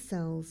brain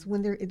cells,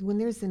 when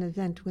there's an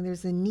event, when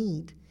there's a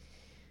need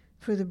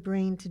for the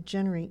brain to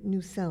generate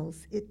new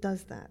cells, it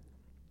does that.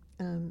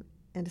 And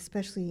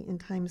especially in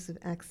times of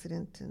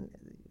accident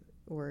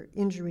or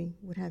injury,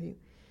 what have you.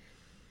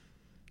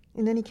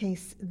 In any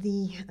case,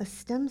 the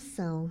stem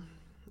cell,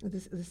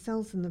 the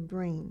cells in the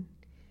brain,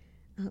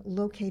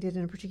 located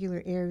in a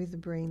particular area of the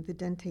brain, the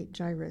dentate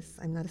gyrus.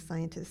 I'm not a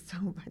scientist,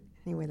 but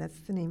anyway, that's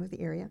the name of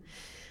the area.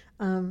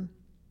 The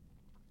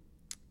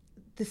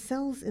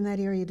cells in that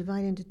area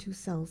divide into two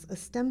cells, a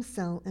stem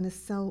cell and a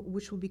cell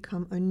which will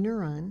become a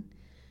neuron,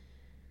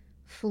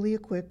 fully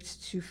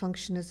equipped to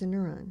function as a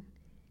neuron.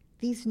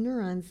 These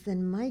neurons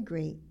then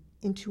migrate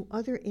into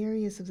other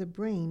areas of the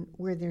brain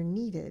where they're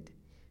needed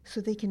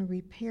so they can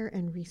repair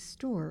and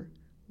restore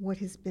what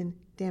has been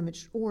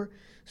damaged, or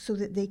so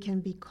that they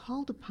can be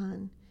called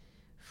upon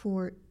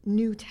for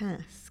new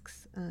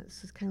tasks.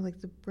 So it's kind of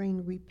like the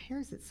brain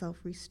repairs itself,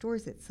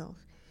 restores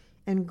itself,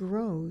 and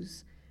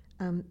grows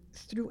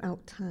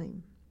throughout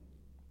time.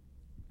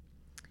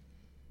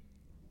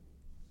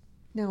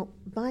 Now,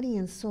 body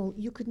and soul,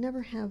 you could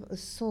never have a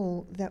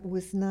soul that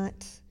was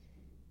not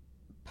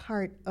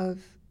part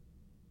of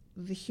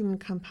the human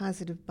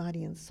composite of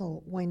body and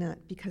soul. Why not?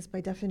 Because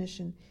by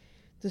definition,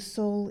 the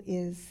soul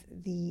is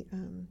the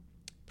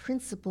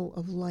principle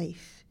of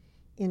life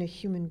in a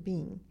human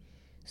being.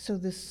 So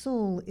the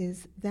soul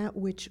is that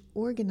which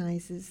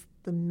organizes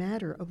the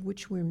matter of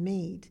which we're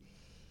made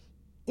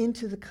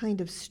into the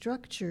kind of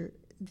structure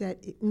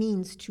that it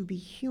means to be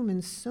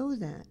human, so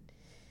that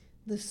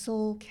the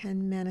soul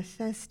can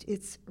manifest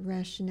its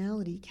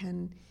rationality,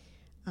 can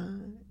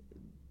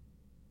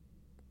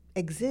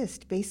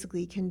exist,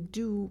 basically,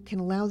 can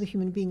allow the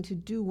human being to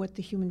do what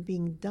the human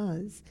being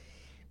does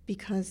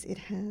because it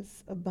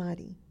has a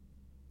body.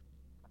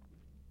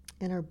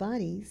 And our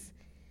bodies,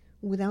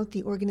 without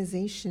the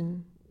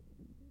organization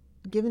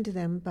given to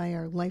them by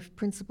our life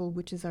principle,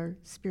 which is our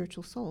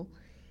spiritual soul,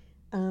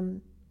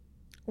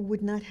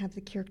 would not have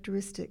the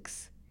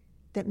characteristics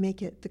that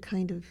make it the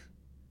kind of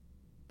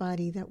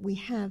body that we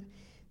have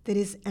that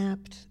is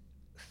apt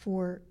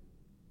for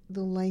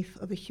the life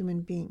of a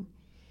human being.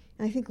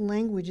 And I think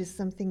language is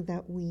something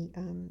that we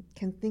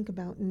can think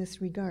about in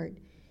this regard.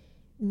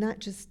 Not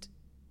just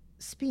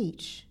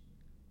speech,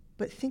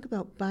 but think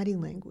about body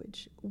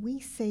language.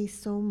 We say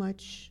so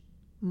much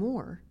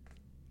more,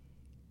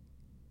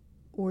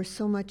 or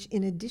so much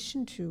in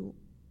addition to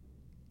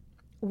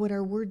what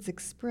our words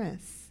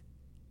express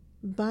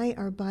by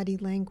our body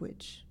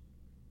language.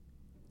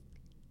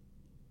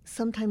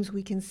 Sometimes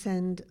we can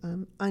send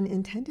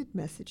unintended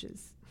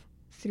messages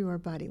through our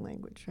body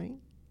language, right?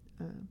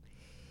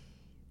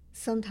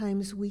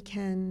 Sometimes we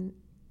can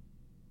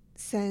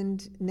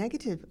send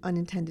negative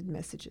unintended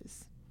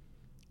messages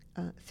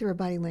through our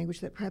body language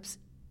that perhaps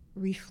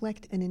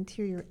reflect an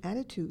interior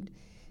attitude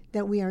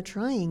that we are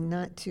trying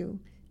not to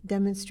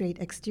demonstrate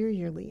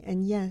exteriorly.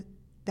 And yet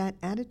that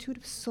attitude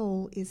of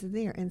soul is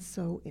there, and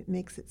so it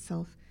makes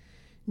itself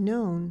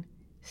known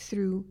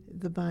through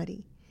the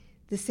body.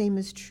 The same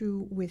is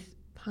true with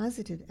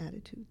positive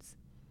attitudes.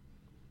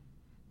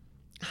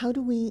 How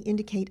do we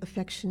indicate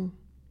affection,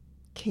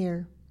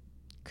 care,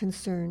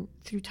 concern?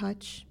 Through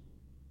touch,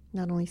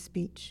 not only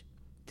speech.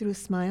 Through a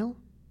smile.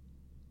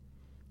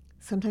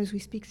 Sometimes we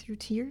speak through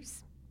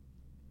tears.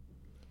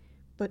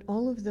 But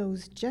all of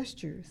those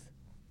gestures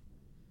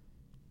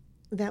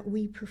that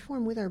we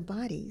perform with our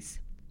bodies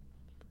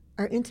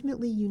are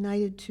intimately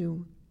united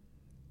to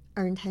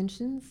our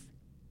intentions,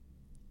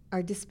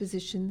 our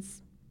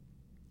dispositions,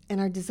 and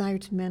our desire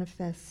to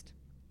manifest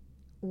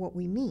what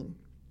we mean,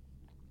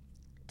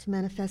 to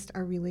manifest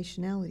our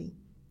relationality,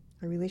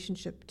 our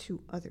relationship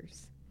to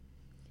others.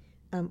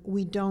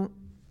 We don't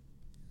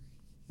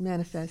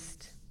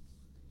manifest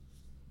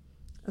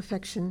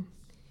affection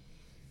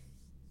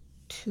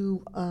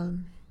to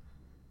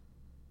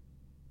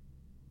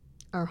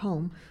our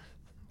home,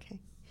 okay,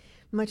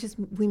 much as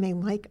we may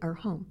like our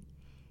home,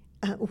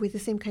 with the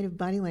same kind of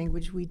body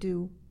language we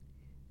do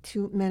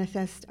to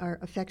manifest our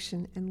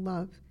affection and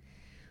love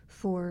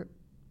for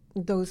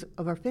those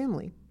of our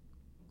family,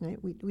 right?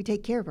 We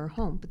take care of our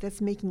home, but that's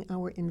making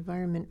our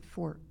environment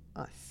for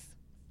us.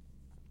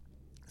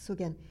 So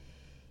again,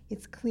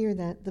 it's clear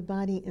that the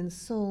body and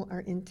soul are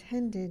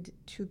intended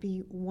to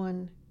be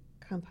one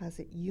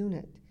composite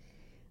unit,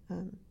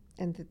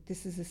 and that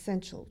this is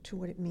essential to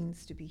what it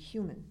means to be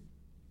human.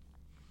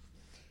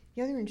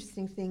 The other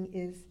interesting thing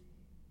is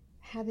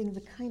having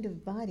the kind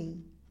of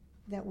body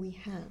that we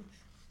have.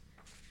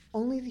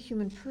 Only the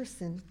human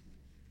person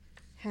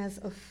has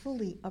a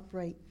fully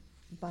upright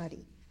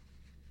body.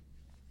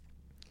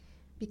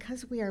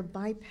 Because we are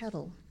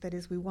bipedal, that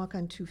is, we walk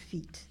on 2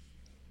 feet,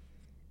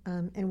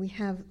 and we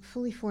have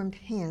fully formed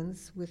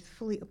hands with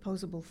fully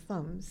opposable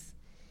thumbs,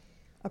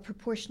 a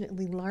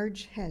proportionately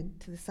large head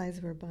to the size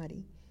of our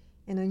body,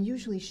 an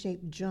unusually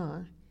shaped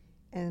jaw,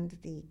 and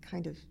the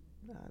kind of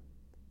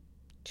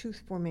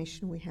tooth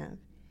formation we have,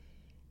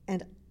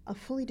 and a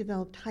fully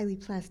developed, highly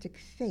plastic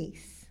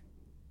face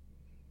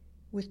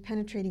with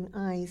penetrating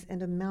eyes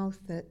and a mouth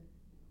that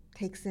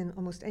takes in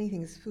almost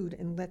anything as food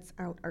and lets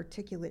out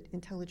articulate,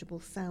 intelligible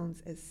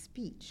sounds as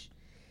speech,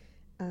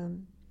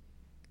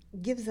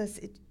 gives us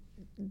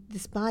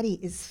this body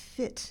is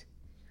fit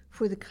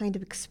for the kind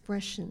of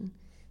expression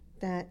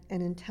that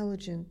an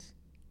intelligent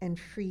and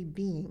free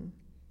being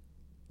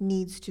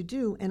needs to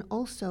do, and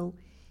also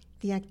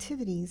the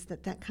activities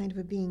that that kind of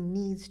a being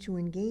needs to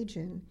engage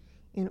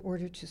in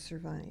order to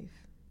survive.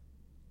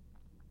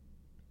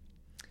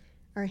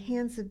 Our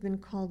hands have been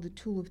called the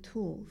tool of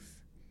tools,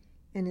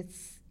 and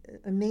it's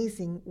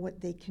amazing what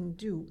they can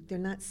do. They're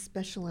not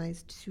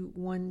specialized to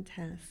one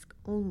task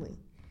only.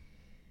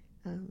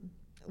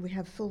 We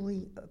have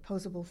fully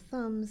opposable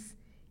thumbs,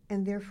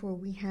 and therefore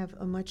we have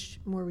a much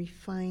more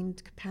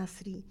refined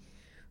capacity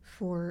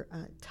for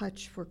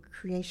touch, for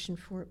creation,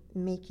 for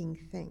making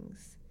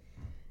things.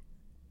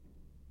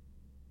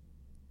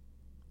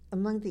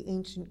 Among the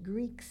ancient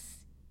Greeks,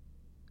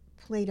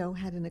 Plato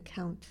had an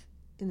account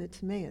in the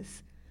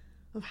Timaeus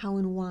of how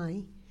and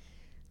why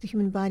the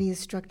human body is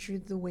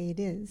structured the way it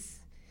is,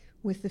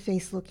 with the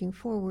face looking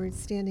forward,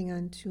 standing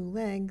on 2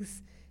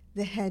 legs,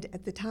 the head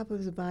at the top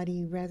of the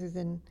body rather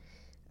than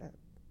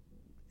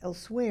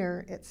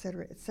elsewhere,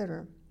 etc.,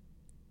 etc.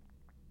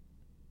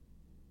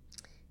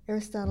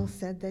 Aristotle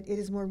said that it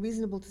is more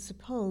reasonable to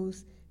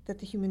suppose that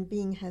the human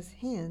being has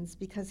hands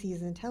because he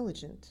is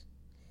intelligent.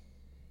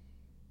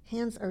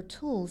 Hands are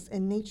tools,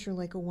 and nature,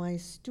 like a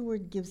wise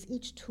steward, gives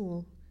each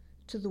tool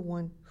to the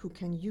one who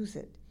can use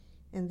it.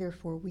 And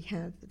therefore, we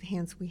have the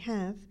hands we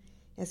have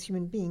as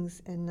human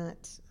beings and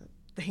not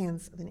the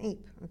hands of an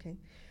ape, okay,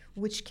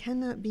 which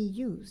cannot be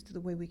used the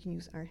way we can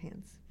use our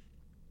hands.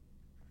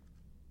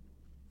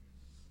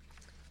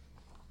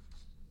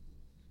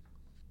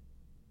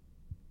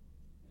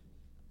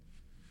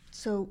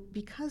 So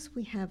because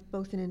we have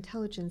both an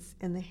intelligence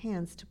and the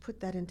hands to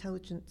put that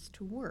intelligence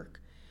to work,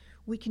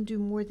 we can do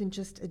more than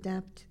just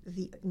adapt to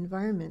the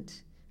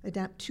environment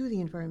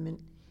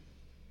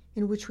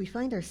in which we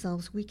find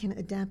ourselves. We can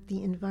adapt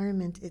the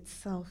environment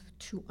itself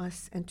to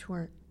us and to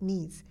our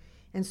needs.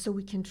 And so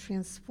we can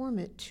transform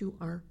it to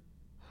our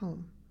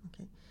home,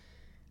 okay?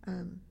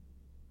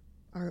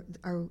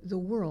 The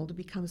world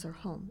becomes our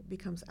home. It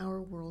becomes our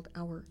world,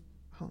 our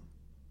home.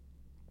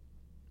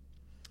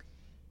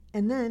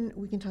 And then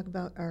we can talk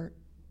about our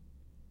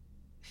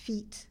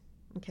feet,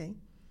 okay?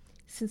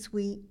 Since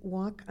we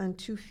walk on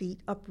 2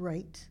 feet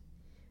upright,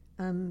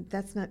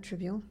 that's not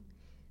trivial.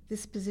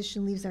 This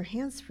position leaves our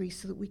hands free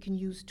so that we can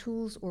use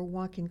tools or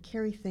walk and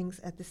carry things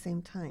at the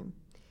same time.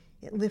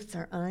 It lifts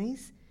our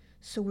eyes,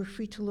 so we're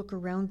free to look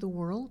around the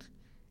world,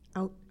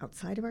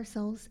 outside of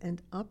ourselves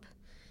and up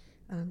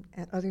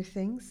at other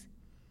things.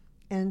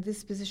 And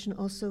this position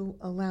also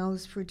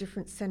allows for a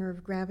different center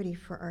of gravity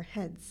for our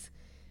heads,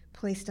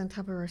 placed on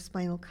top of our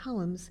spinal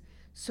columns,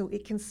 so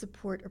it can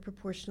support a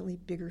proportionately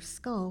bigger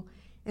skull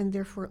and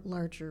therefore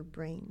larger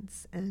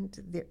brains, and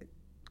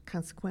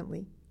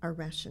consequently our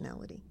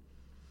rationality.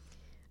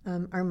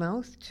 Our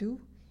mouth, too,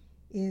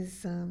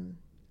 is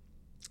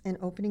an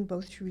opening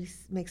both to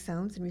make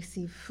sounds and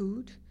receive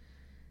food.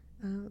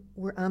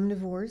 We're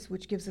omnivores,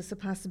 which gives us a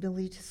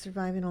possibility to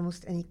survive in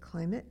almost any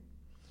climate.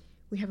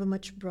 We have a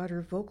much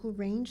broader vocal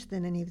range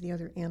than any of the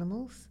other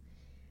animals.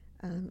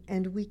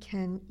 And we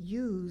can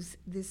use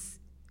this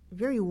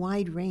very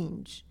wide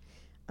range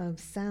of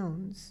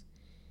sounds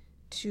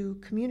to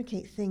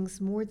communicate things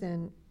more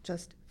than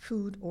just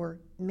food or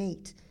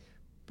mate,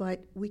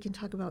 but we can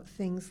talk about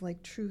things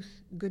like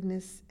truth,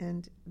 goodness,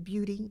 and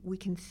beauty. We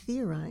can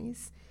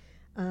theorize.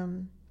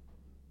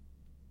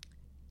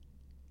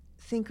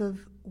 Think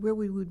of where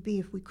we would be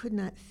if we could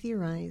not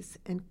theorize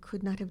and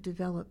could not have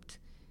developed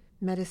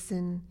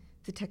medicine,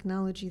 the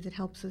technology that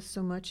helps us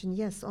so much. And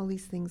yes, all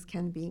these things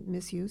can be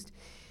misused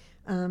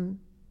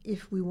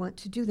if we want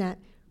to do that.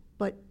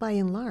 But by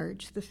and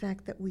large, the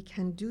fact that we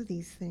can do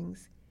these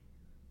things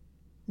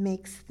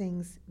makes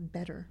things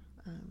better.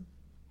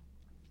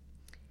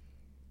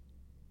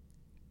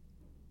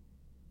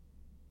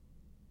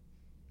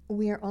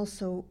 We are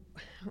also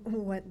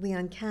what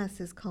Leon Kass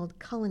has called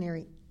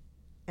culinary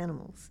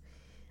animals.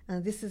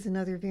 This is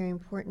another very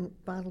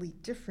important bodily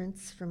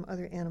difference from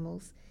other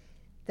animals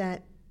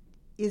that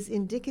is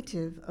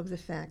indicative of the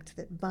fact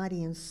that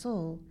body and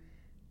soul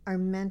are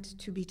meant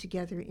to be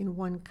together in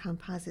one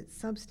composite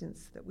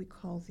substance that we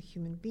call the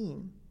human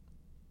being.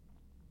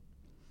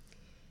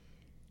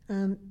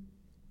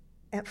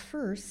 At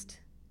first,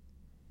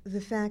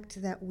 the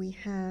fact that we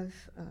have,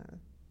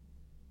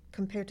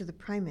 compared to the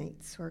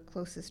primates, who are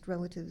closest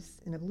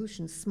relatives in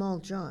evolution, small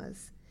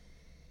jaws,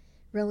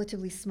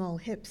 relatively small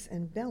hips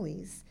and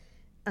bellies,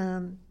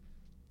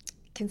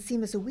 can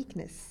seem as a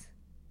weakness.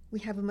 We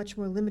have a much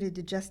more limited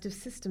digestive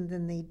system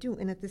than they do,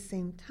 and at the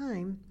same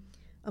time,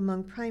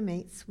 among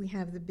primates, we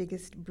have the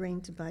biggest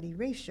brain-to-body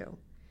ratio,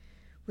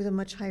 with a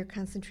much higher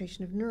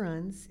concentration of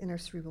neurons in our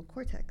cerebral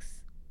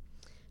cortex.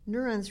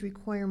 Neurons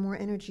require more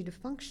energy to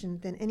function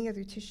than any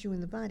other tissue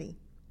in the body.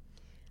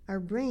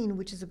 Our brain,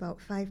 which is about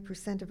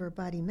 5% of our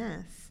body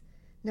mass,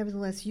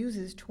 nevertheless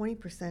uses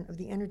 20% of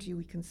the energy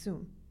we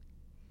consume.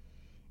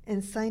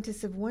 And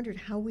scientists have wondered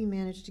how we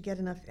manage to get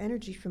enough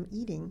energy from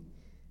eating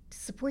to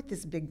support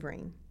this big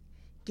brain,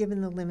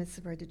 given the limits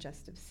of our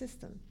digestive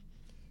system.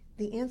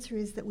 The answer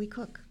is that we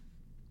cook.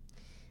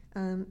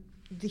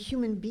 The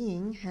human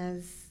being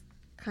has,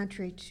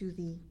 contrary to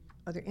the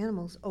other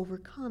animals,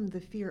 overcome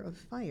the fear of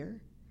fire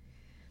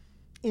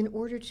in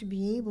order to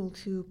be able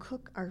to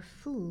cook our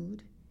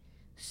food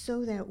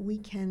so that we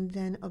can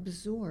then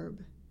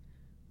absorb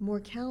more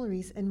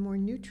calories and more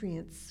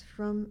nutrients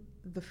from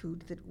the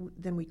food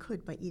than we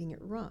could by eating it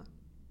raw.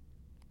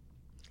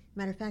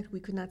 Matter of fact, we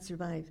could not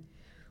survive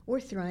or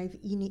thrive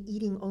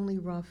eating only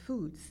raw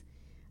foods.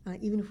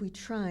 Even if we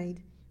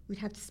tried, we'd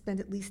have to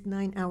spend at least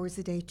 9 hours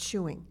a day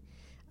chewing.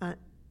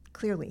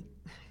 Clearly,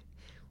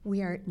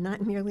 we are not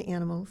merely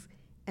animals,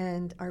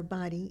 and our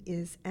body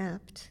is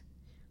apt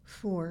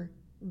for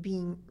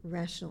being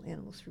rational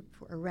animals,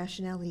 for our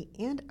rationality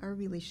and our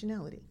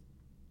relationality.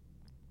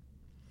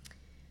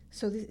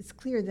 So it's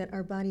clear that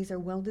our bodies are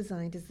well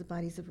designed as the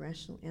bodies of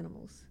rational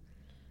animals.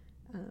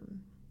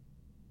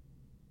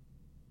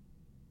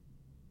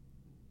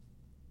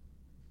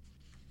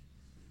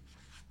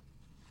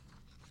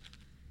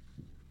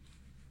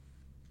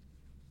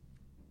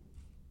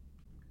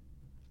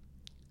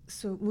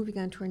 So moving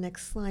on to our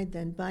next slide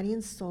then, body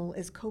and soul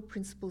as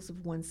co-principles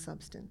of one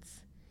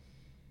substance.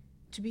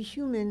 To be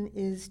human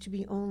is to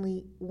be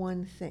only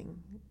one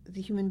thing. The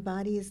human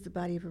body is the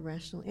body of a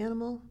rational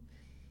animal.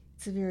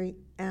 It's a very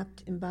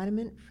apt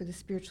embodiment for the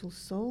spiritual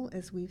soul,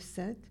 as we've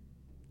said.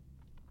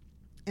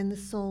 And the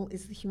soul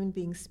is the human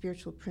being's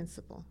spiritual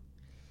principle.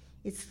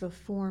 It's the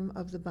form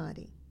of the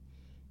body.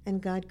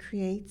 And God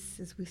creates,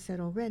 as we said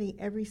already,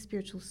 every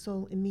spiritual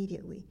soul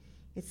immediately.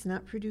 It's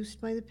not produced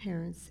by the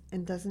parents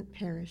and doesn't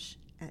perish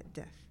at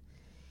death.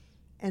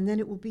 And then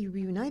it will be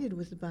reunited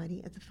with the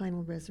body at the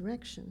final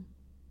resurrection.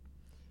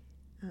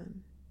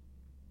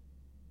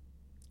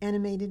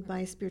 Animated by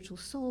a spiritual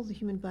soul, the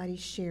human body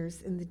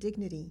shares in the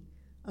dignity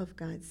of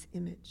God's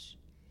image.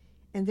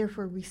 And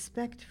therefore,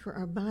 respect for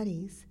our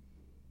bodies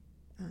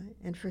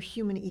and for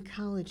human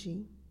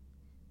ecology,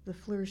 the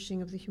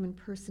flourishing of the human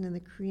person and the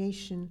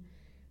creation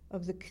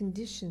of the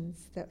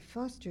conditions that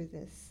foster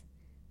this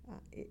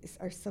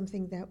are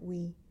something that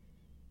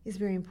is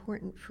very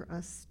important for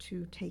us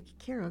to take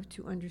care of,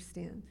 to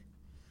understand,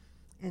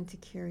 and to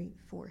carry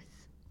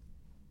forth.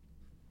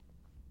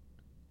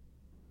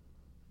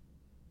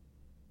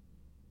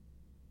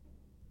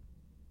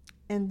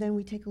 And then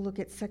we take a look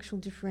at sexual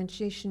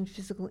differentiation,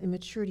 physical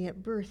immaturity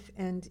at birth,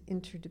 and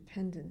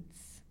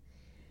interdependence.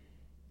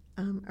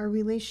 Our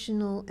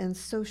relational and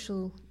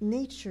social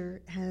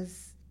nature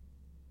has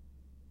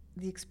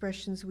the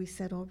expressions we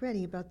said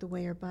already about the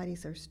way our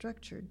bodies are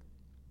structured.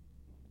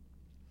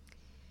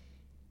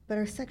 But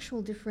our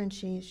sexual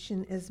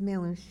differentiation as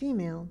male and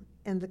female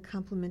and the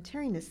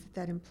complementariness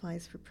that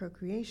implies for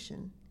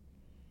procreation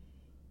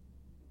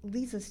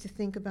leads us to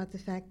think about the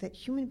fact that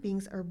human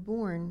beings are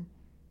born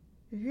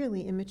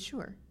really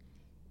immature.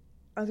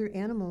 Other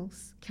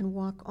animals can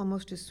walk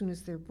almost as soon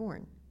as they're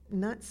born.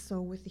 Not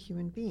so with the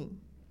human being.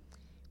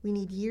 We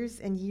need years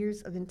and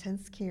years of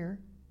intense care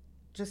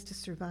just to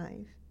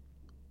survive,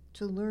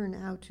 to learn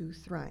how to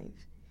thrive,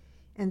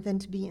 and then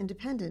to be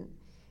independent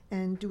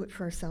and do it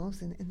for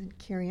ourselves and then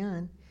carry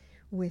on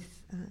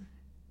with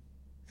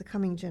the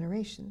coming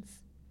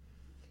generations.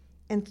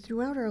 And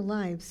throughout our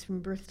lives, from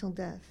birth till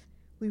death,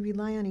 we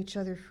rely on each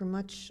other for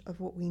much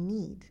of what we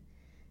need,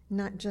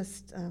 not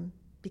just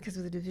because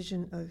of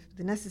the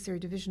necessary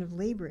division of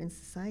labor in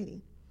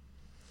society,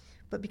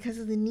 but because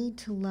of the need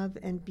to love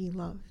and be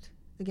loved.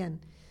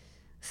 Again,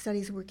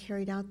 studies were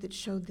carried out that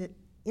showed that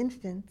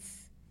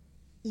infants,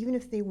 even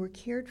if they were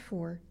cared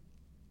for,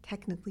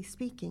 technically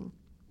speaking,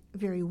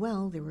 very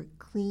well, they were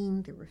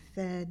clean, they were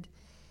fed,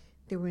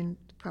 they were in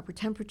the proper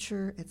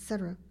temperature,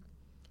 etc.,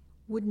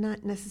 would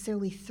not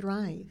necessarily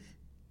thrive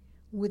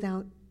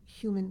without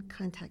human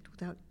contact,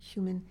 without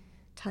human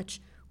touch,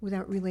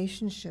 without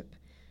relationship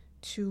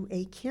to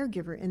a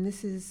caregiver. And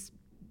this is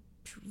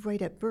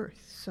right at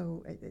birth,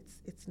 so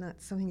it's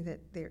not something that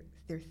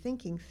they're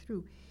thinking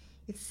through.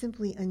 It's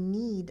simply a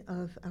need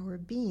of our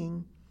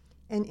being,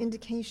 an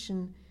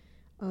indication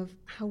of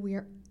how we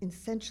are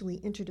essentially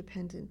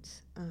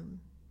interdependent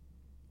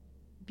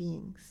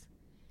beings,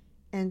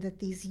 and that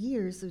these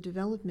years of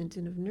development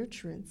and of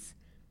nurturance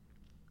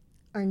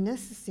are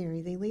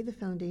necessary. They lay the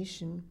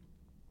foundation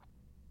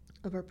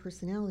of our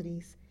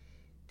personalities.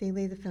 They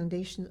lay the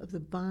foundation of the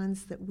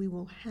bonds that we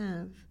will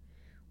have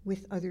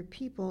with other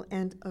people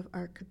and of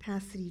our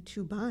capacity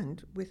to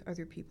bond with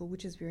other people,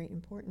 which is very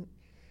important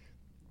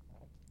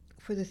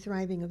for the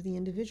thriving of the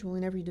individual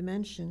in every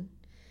dimension,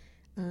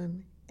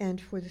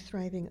 and for the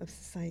thriving of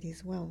society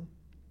as well.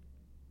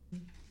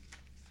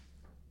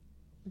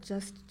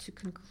 Just to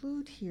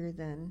conclude here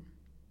then,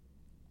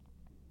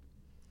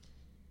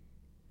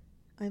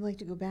 I'd like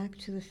to go back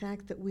to the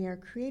fact that we are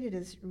created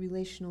as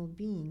relational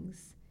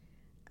beings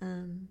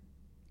in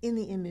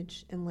the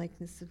image and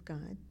likeness of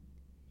God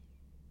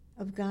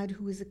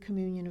who is a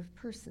communion of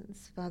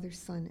persons, Father,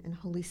 Son, and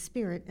Holy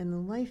Spirit, and the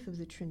life of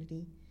the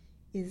Trinity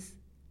is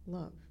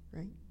love,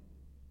 right?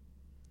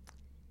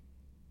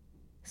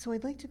 So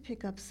I'd like to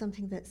pick up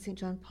something that St.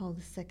 John Paul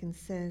II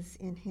says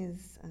in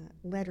his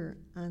letter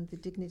on the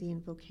dignity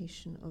and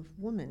vocation of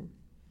woman.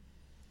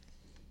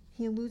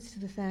 He alludes to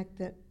the fact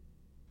that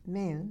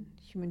man,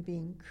 human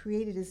being,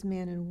 created as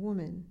man and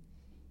woman,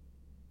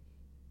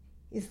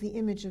 is the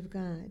image of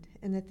God,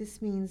 and that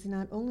this means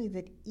not only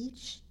that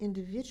each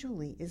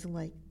individually is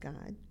like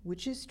God,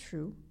 which is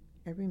true,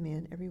 every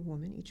man, every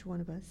woman, each one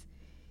of us,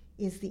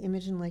 is the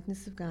image and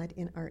likeness of God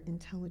in our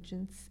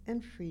intelligence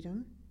and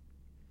freedom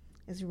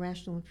as a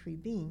rational and free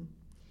being,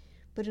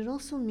 but it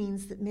also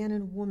means that man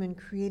and woman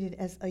created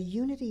as a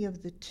unity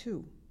of the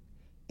two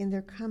in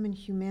their common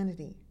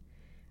humanity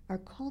are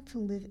called to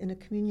live in a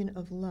communion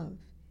of love,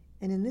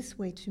 and in this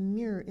way to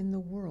mirror in the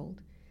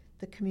world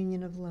the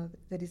communion of love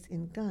that is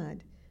in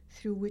God,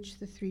 through which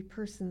the three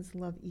persons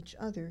love each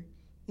other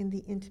in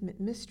the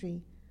intimate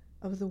mystery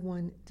of the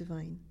one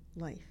divine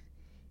life.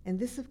 And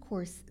this, of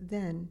course,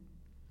 then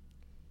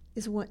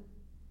is what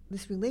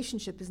this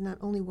relationship is not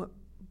only what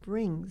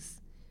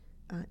brings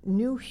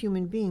new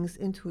human beings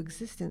into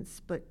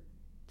existence, but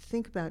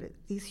think about it.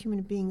 These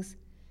human beings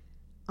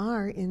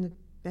are, in the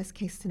best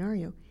case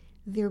scenario,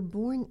 they're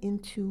born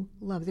into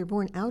love. They're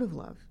born out of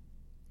love.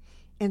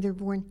 and they're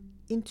born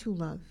into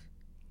love.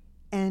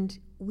 And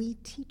we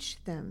teach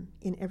them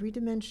in every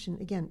dimension,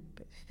 again,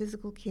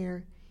 physical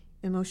care,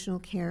 emotional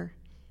care,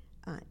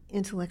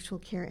 intellectual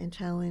care and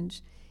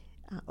challenge,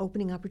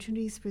 opening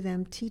opportunities for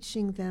them,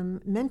 teaching them,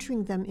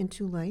 mentoring them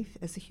into life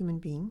as a human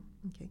being.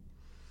 Okay.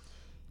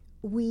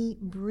 We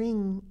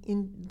bring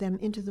them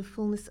into the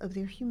fullness of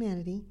their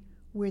humanity,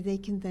 where they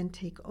can then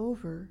take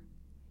over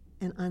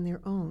and on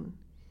their own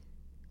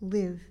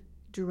live,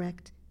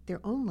 direct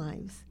their own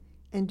lives,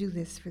 and do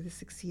this for the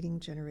succeeding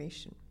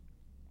generation.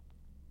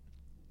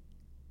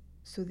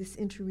 So this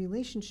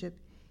interrelationship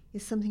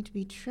is something to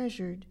be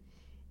treasured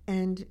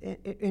and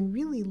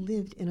really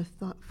lived in a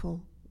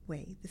thoughtful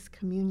way, this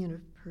communion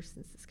of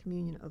persons, this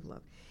communion of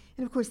love.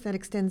 And of course that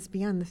extends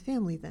beyond the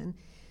family then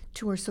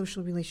to our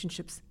social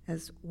relationships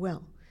as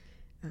well.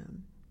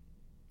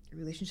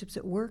 Relationships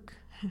at work,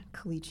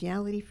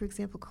 collegiality, for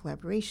example,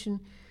 collaboration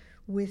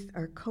with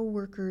our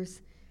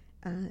co-workers.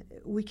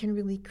 We can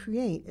really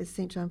create, as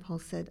St. John Paul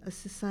said, a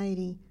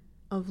society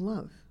of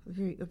love,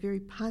 a very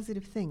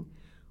positive thing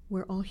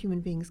where all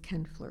human beings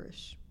can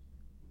flourish.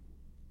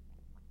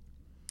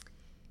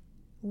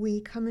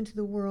 We come into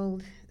the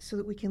world so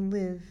that we can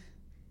live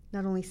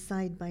not only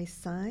side by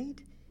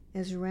side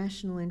as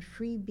rational and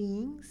free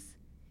beings,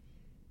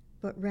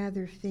 but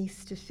rather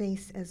face to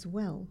face as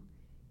well,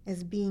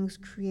 as beings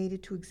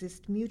created to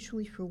exist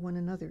mutually for one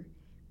another,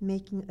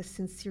 making a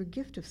sincere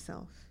gift of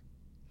self,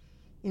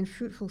 in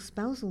fruitful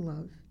spousal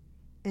love,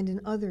 and in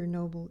other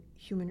noble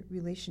human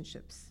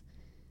relationships,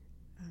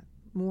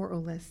 more or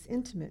less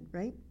intimate,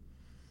 right?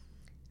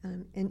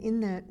 And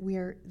in that, we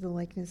are the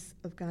likeness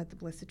of God, the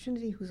Blessed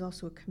Trinity, who's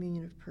also a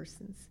communion of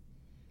persons.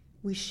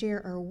 We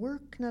share our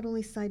work not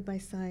only side by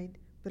side,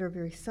 but our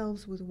very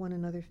selves with one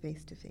another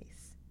face to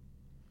face.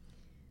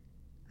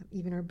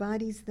 Even our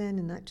bodies then,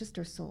 and not just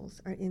our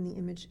souls, are in the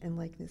image and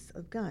likeness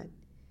of God.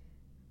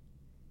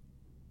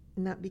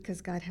 Not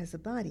because God has a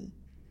body,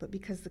 but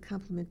because the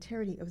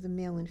complementarity of the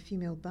male and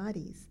female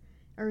bodies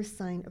are a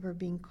sign of our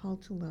being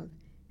called to love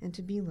and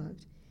to be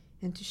loved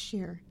and to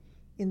share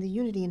in the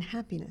unity and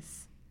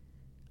happiness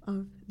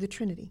of the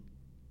Trinity,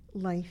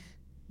 life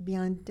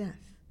beyond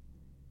death,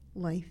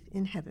 life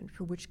in heaven,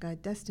 for which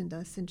God destined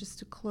us. And just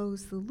to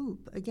close the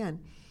loop, again,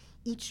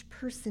 each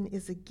person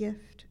is a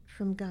gift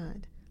from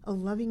God, a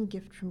loving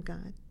gift from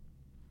God.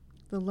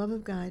 The love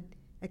of God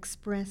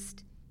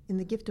expressed in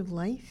the gift of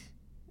life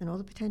and all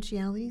the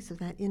potentialities of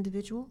that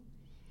individual,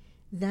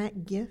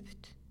 that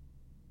gift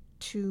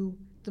to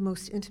the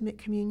most intimate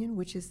communion,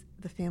 which is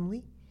the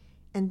family,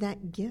 and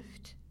that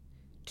gift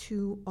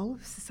to all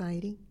of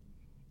society,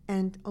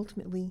 and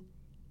ultimately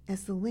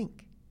as the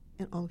link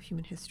in all of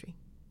human history.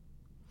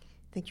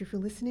 Thank you for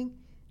listening.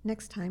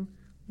 Next time,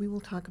 we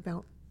will talk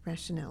about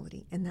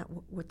rationality and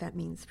what that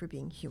means for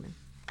being human.